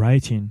of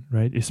writing,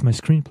 right, is my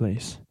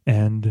screenplays.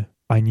 And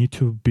I need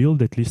to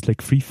build at least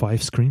like 3-5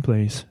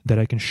 screenplays that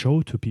I can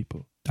show to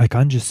people. I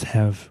can't just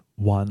have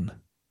one,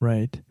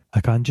 right?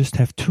 I can't just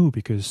have two,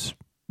 because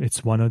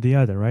it's one or the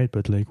other, right?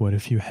 But like, what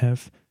if you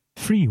have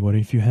 3? What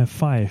if you have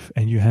 5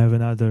 and you have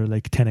another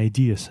like 10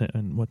 ideas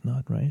and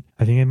whatnot, right?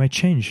 I think it might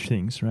change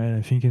things, right?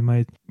 I think it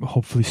might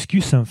hopefully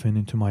skew something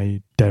into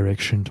my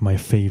direction, to my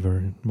favor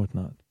and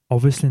whatnot.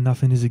 Obviously,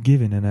 nothing is a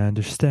given, and I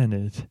understand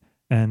it.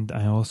 And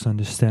I also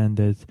understand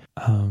that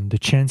the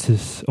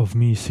chances of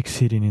me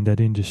succeeding in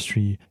that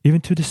industry, even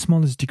to the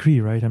smallest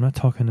degree, right? I'm not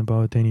talking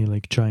about any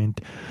like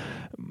giant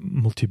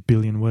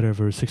multi-billion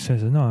whatever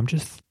successes. No, I'm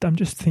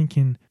just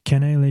thinking,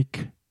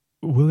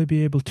 will I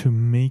be able to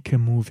make a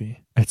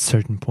movie at a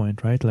certain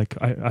point, right? Like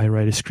I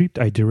write a script,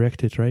 I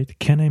direct it, right?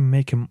 Can I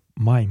make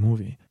my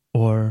movie?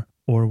 Or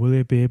will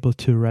I be able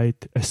to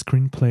write a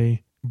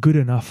screenplay good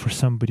enough for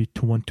somebody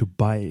to want to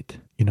buy it,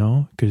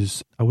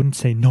 Because I wouldn't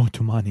say no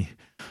to money.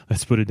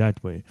 Let's put it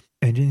that way.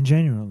 And in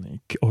general,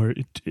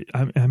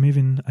 I'm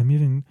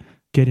even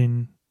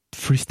getting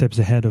 3 steps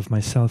ahead of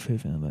myself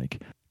even.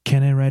 Like,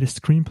 can I write a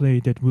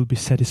screenplay that will be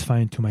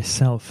satisfying to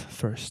myself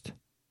first?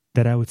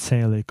 That I would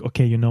say like,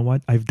 okay, you know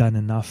what? I've done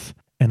enough.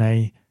 And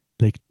I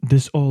like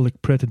this all like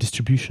Pareto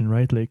distribution,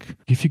 right? Like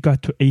if you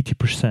got to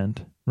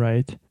 80%,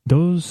 right?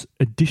 Those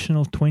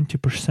additional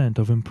 20%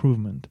 of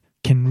improvement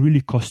can really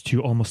cost you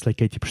almost like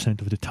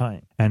 80% of the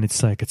time. And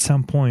it's like, at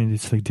some point,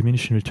 it's like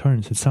diminishing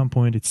returns. At some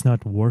point, it's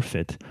not worth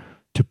it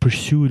to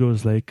pursue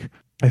those like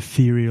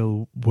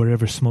ethereal,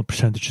 whatever small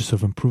percentages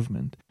of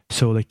improvement.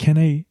 So like, can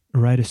I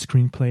write a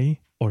screenplay,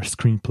 or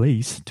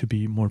screenplays to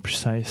be more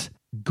precise,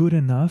 good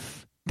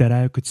enough that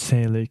I could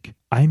say like,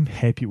 I'm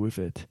happy with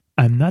it.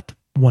 I'm not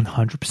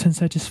 100%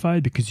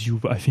 satisfied, because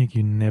I think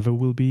you never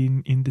will be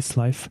in this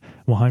life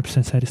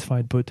 100%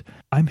 satisfied, but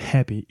I'm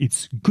happy.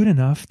 It's good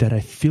enough that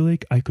I feel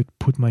like I could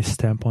put my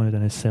stamp on it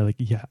and I say like,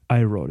 yeah,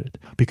 I wrote it.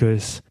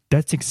 Because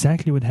that's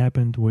exactly what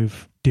happened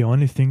with the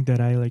only thing that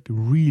I like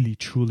really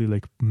truly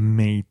like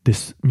made,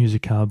 this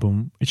music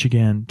album, which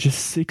again,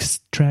 just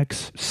 6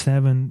 tracks,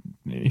 7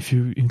 if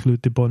you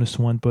include the bonus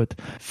one, but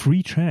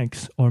 3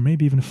 tracks or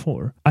maybe even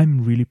 4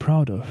 I'm really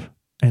proud of.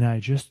 And I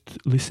just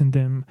listened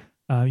them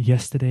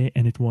yesterday,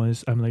 and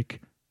I'm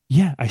like,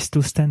 yeah, I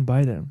still stand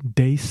by them.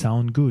 They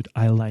sound good.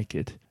 I like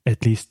it.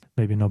 At least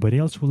maybe nobody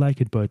else will like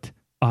it, but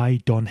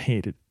I don't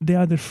hate it. The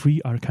other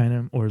 3 are kind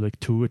of, or like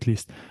 2 at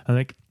least, I'm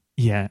like,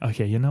 yeah,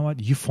 okay, you know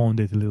what? You found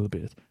it a little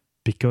bit.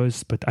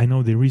 But I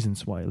know the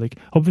reasons why. Like,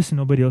 obviously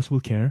nobody else will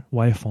care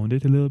why I found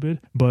it a little bit.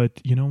 But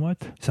you know what?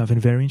 Something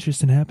very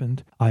interesting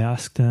happened. I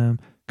asked a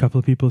couple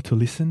of people to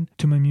listen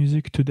to my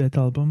music, to that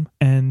album.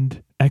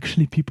 And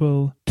actually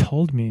people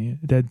told me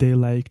that they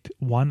liked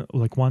one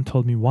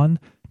told me one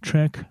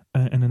track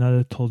and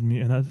another told me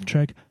another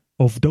track.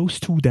 Of those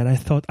two that I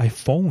thought I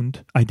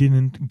found, I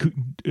didn't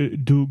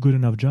do good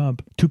enough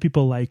job. Two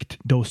people liked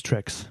those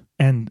tracks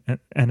and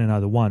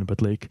another one.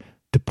 But like,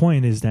 the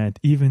point is that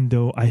even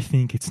though I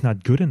think it's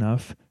not good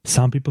enough,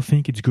 some people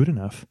think it's good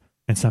enough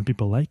and some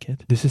people like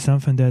it. This is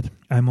something that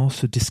I'm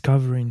also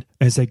discovering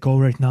as I go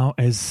right now,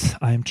 as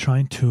I'm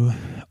trying to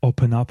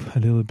open up a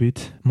little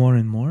bit more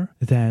and more,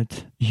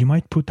 that you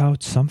might put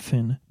out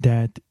something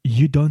that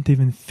you don't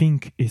even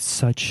think is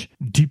such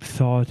deep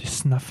thought,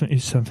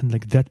 is something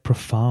like that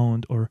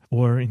profound,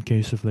 or in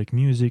case of like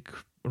music,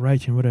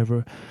 writing,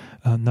 whatever,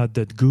 not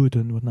that good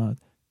and whatnot.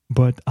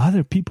 But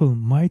other people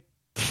might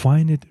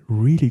find it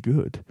really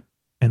good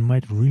and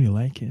might really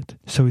like it.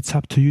 So it's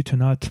up to you to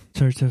not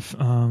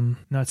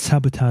not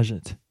sabotage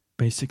it,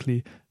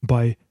 basically,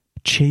 by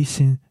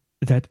chasing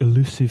that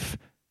elusive,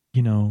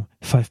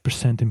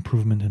 5%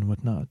 improvement and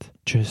whatnot.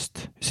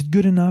 Just, is it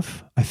good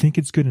enough? I think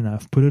it's good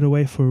enough. Put it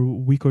away for a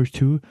week or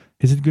two.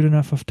 Is it good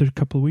enough after a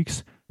couple of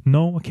weeks?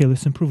 No? Okay,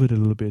 let's improve it a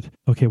little bit.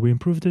 Okay, we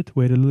improved it.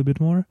 Wait a little bit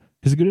more.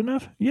 Is it good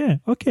enough? Yeah,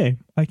 okay,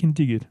 I can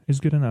dig it. It's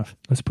good enough.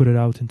 Let's put it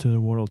out into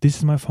the world. This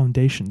is my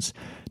foundations.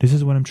 This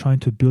is what I'm trying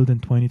to build in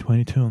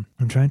 2022.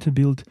 I'm trying to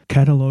build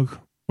catalog,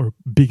 or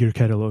bigger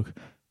catalog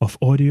of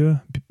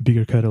audio,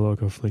 bigger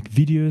catalog of like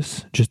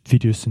videos, just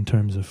videos in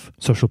terms of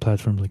social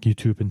platforms like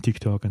YouTube and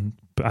TikTok and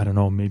I don't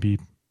know, maybe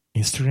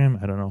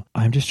Instagram, I don't know.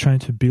 I'm just trying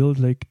to build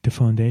like the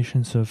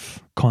foundations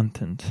of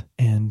content.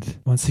 And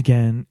once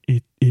again,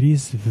 it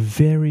is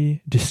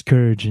very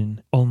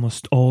discouraging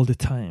almost all the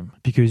time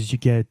because you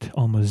get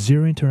almost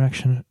zero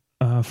interaction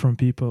from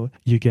people,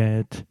 you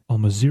get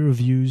almost zero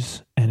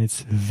views, and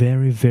it's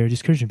very, very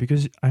discouraging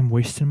because I'm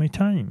wasting my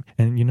time.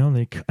 And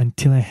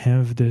until I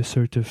have the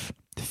sort of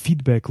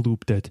feedback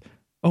loop that,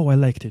 oh, I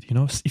liked it,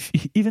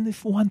 even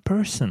if one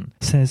person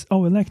says,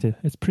 oh, I liked it,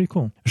 it's pretty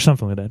cool, or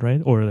something like that,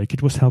 right? Or like,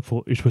 it was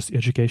helpful, it was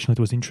educational, it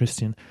was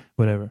interesting,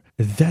 whatever.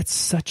 That's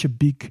such a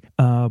big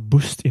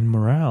boost in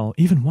morale.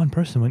 Even one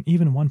person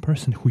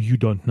who you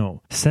don't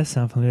know says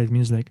something that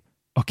means like,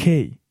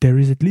 okay, there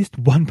is at least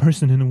one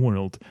person in the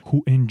world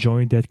who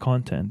enjoyed that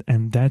content,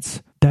 and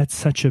that's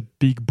such a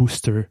big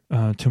booster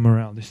to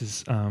morale. This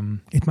is,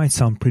 it might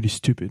sound pretty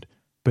stupid,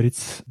 but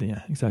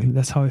yeah, exactly.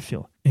 That's how I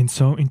feel. And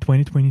so in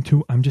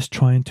 2022, I'm just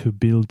trying to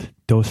build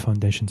those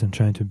foundations. I'm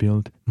trying to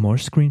build more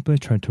screenplays,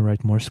 try to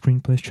write more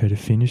screenplays, try to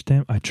finish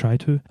them.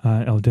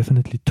 I'll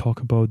definitely talk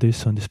about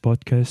this on this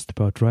podcast,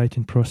 about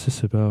writing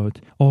process,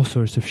 about all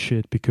sorts of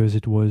shit, because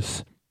it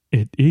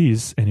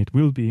is, and it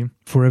will be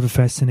forever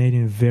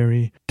fascinating,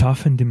 very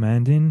tough and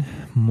demanding,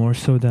 more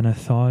so than I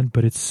thought,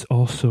 but it's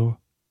also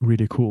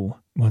really cool.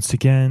 Once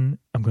again,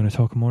 I'm going to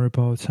talk more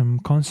about some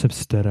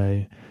concepts that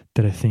I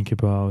think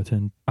about,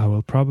 and I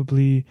will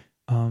probably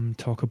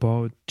talk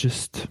about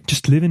just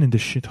living in the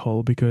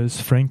shithole, because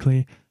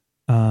frankly,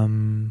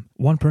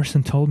 one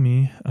person told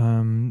me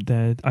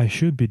that I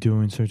should be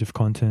doing sort of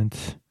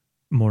content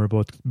more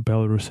about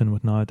Belarus and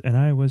whatnot, and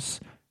I was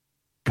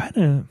kind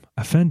of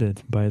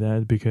offended by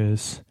that,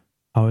 because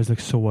I was like,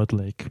 so what,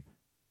 like,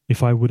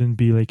 if I wouldn't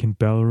be like in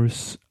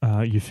Belarus,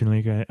 you feel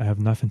like I have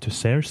nothing to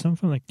say or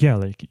something? Like, yeah,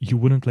 like you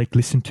wouldn't like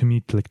listen to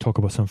me to like talk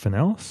about something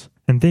else?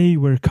 And they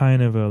were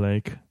kind of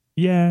like,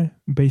 yeah,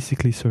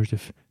 basically sort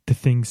of the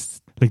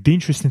things, like the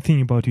interesting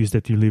thing about you is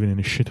that you're living in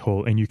a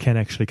shithole and you can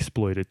actually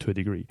exploit it to a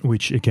degree,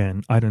 which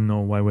again, I don't know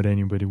why would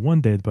anybody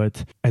want that,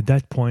 but at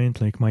that point,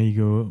 like my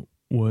ego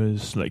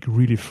was like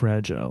really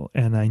fragile,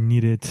 and I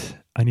needed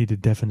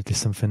definitely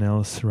something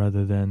else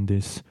rather than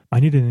this.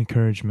 I needed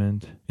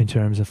encouragement in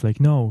terms of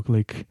like, no,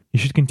 like you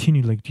should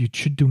continue, like you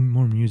should do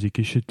more music,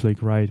 you should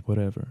like write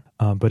whatever.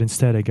 But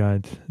instead I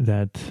got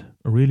that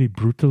really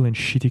brutal and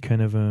shitty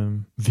kind of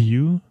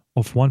view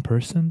of one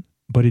person,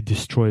 but it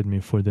destroyed me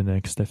for the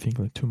next, I think,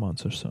 like 2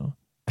 months or so.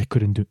 I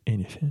couldn't do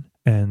anything.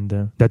 And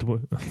that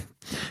was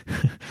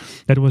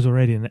that was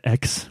already an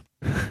ex.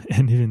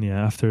 And even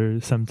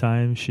after some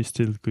time, she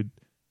still could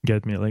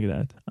get me like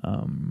that.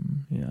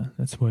 Yeah,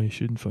 that's why you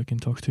shouldn't fucking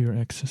talk to your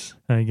exes,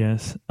 I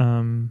guess.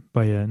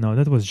 But yeah, no,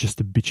 that was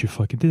just a bitchy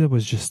fucking. That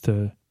was just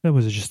a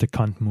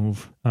cunt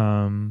move.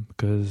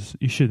 Because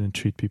you shouldn't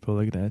treat people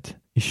like that.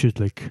 You should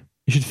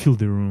fill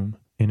the room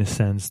in a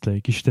sense.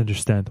 Like you should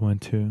understand when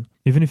to,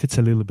 even if it's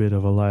a little bit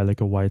of a lie,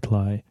 like a white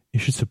lie. You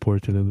should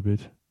support a little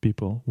bit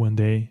people when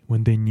they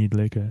need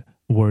like a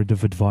word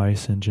of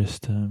advice and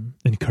just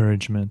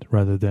encouragement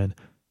rather than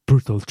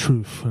brutal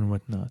truth and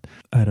whatnot.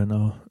 I don't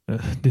know.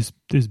 This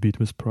beat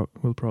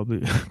will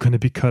probably gonna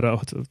be cut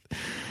out of,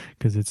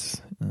 because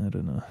it's, I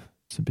don't know,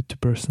 it's a bit too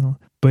personal.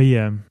 But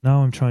yeah,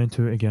 now I'm trying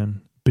to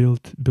again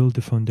build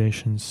the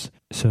foundations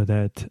so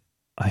that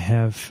I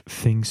have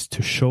things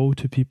to show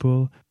to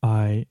people.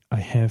 I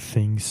have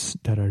things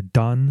that are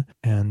done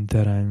and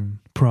that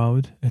I'm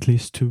proud, at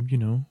least to,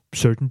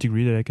 certain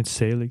degree, that I can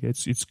say like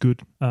it's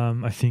good.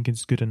 I think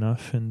it's good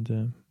enough,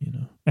 and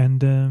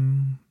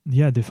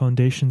the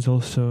foundations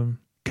also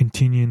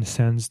continue in the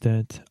sense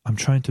that I'm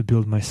trying to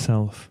build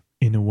myself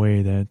in a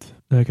way that,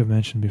 like I've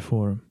mentioned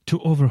before, to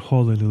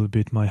overhaul a little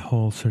bit my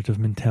whole sort of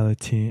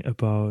mentality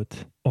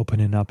about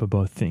opening up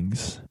about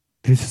things.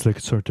 This is like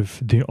sort of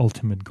the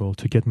ultimate goal,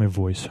 to get my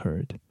voice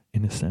heard,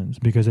 in a sense,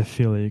 because I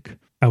feel like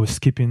I was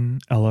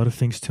keeping a lot of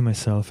things to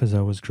myself as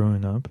I was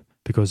growing up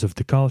because of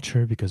the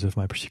culture, because of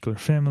my particular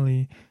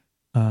family,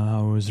 how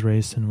I was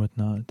raised and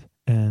whatnot.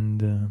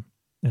 And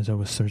as I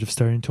was sort of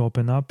starting to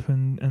open up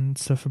and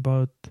stuff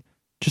about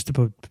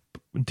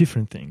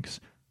different things,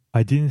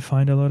 I didn't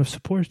find a lot of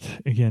support,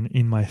 again,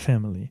 in my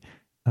family,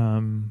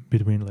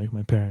 between like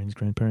my parents,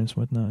 grandparents,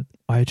 whatnot.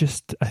 I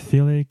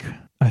feel like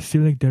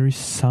there are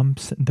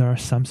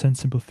some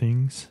sensible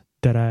things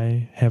that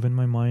I have in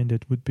my mind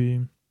that would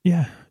be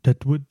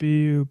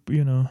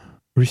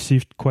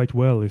received quite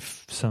well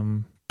if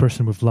some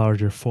person with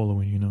larger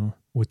following,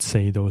 would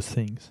say those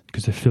things.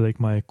 Because I feel like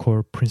my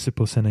core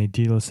principles and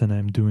ideals, and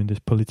I'm doing this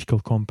political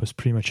compass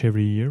pretty much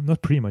every year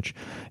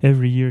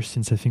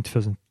since I think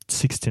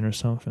 2016 or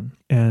something,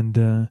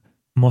 and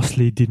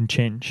mostly didn't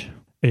change.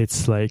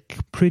 It's like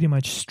pretty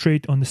much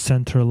straight on the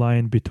center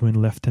line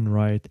between left and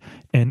right,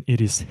 and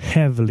it is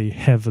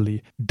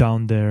heavily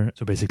down there.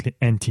 So basically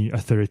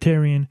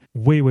anti-authoritarian,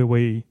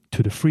 way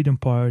to the freedom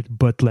part,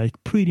 but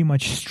like pretty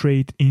much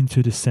straight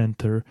into the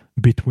center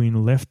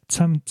between left.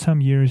 Some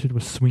years it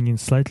was swinging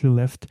slightly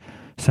left,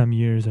 some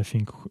years I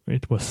think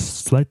it was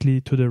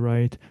slightly to the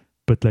right,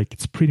 but like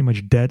it's pretty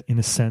much dead in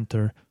the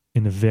center,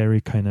 in a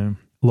very kind of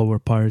lower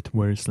part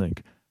where it's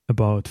like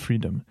about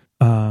freedom.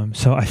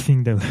 So I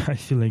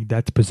feel like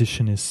that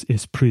position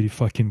is pretty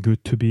fucking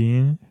good to be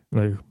in,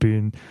 like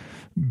being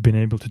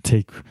able to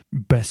take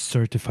best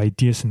sort of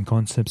ideas and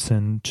concepts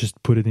and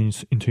just put it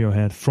into your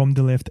head from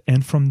the left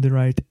and from the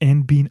right,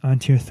 and being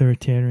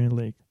anti-authoritarian.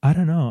 Like, I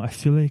don't know, I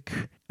feel like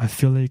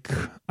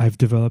I've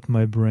developed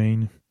my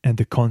brain and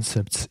the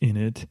concepts in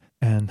it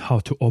and how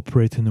to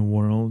operate in the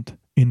world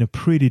in a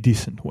pretty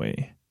decent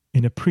way.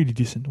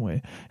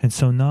 And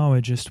so now I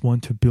just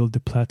want to build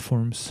the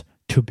platforms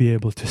to be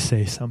able to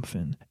say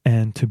something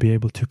and to be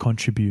able to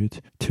contribute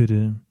to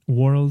the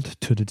world,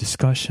 to the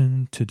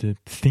discussion, to the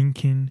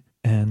thinking.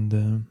 And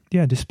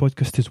this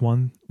podcast is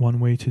one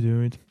way to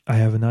do it. I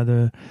have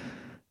another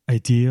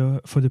idea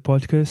for the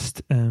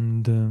podcast,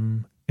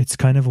 and it's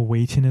kind of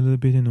waiting a little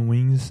bit in the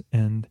wings.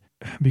 And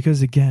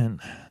because again,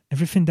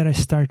 everything that I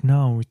start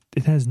now,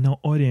 it has no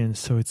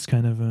audience, so it's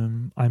kind of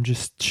I'm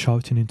just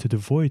shouting into the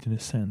void in a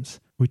sense,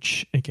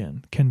 which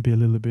again can be a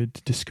little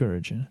bit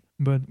discouraging.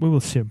 But we will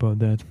see about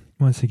that.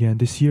 Once again,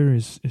 this year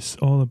is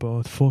all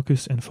about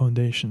focus and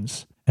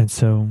foundations. And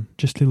so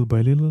just little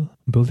by little,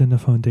 building the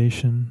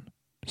foundation,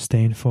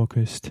 staying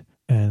focused,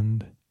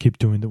 and keep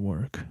doing the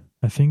work.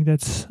 I think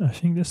that's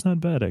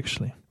not bad,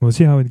 actually. We'll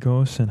see how it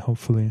goes, and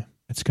hopefully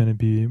it's going to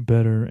be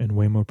better and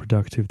way more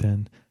productive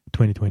than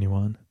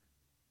 2021.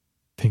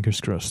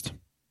 Fingers crossed.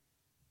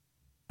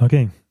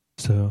 Okay,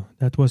 so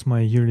that was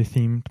my yearly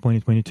theme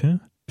 2022.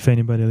 If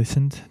anybody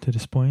listened to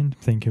this point,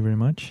 thank you very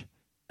much.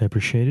 I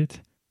appreciate it.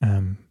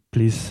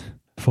 Please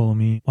follow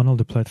me on all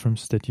the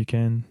platforms that you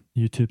can,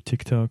 YouTube,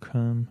 TikTok,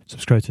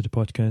 subscribe to the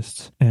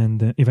podcasts.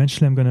 And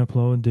eventually I'm going to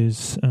upload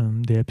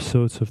the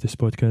episodes of this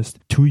podcast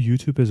to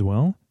YouTube as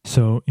well.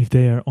 So if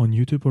they are on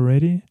YouTube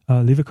already,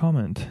 leave a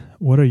comment.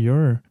 What are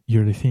your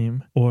yearly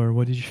theme? Or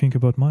what did you think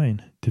about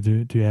mine?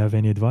 Do you have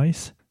any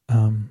advice?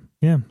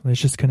 Let's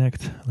just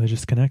connect. Let's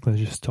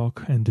just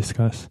talk and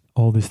discuss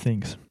all these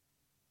things.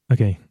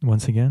 Okay,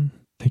 once again,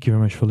 thank you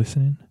very much for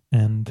listening.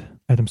 And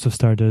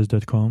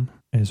atomsofstardust.com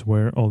is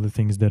where all the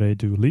things that I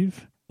do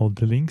live, all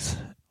the links,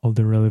 all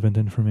the relevant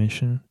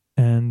information.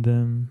 And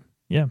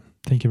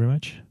thank you very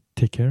much.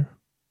 Take care.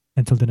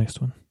 Until the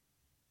next one.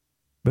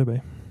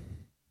 Bye-bye.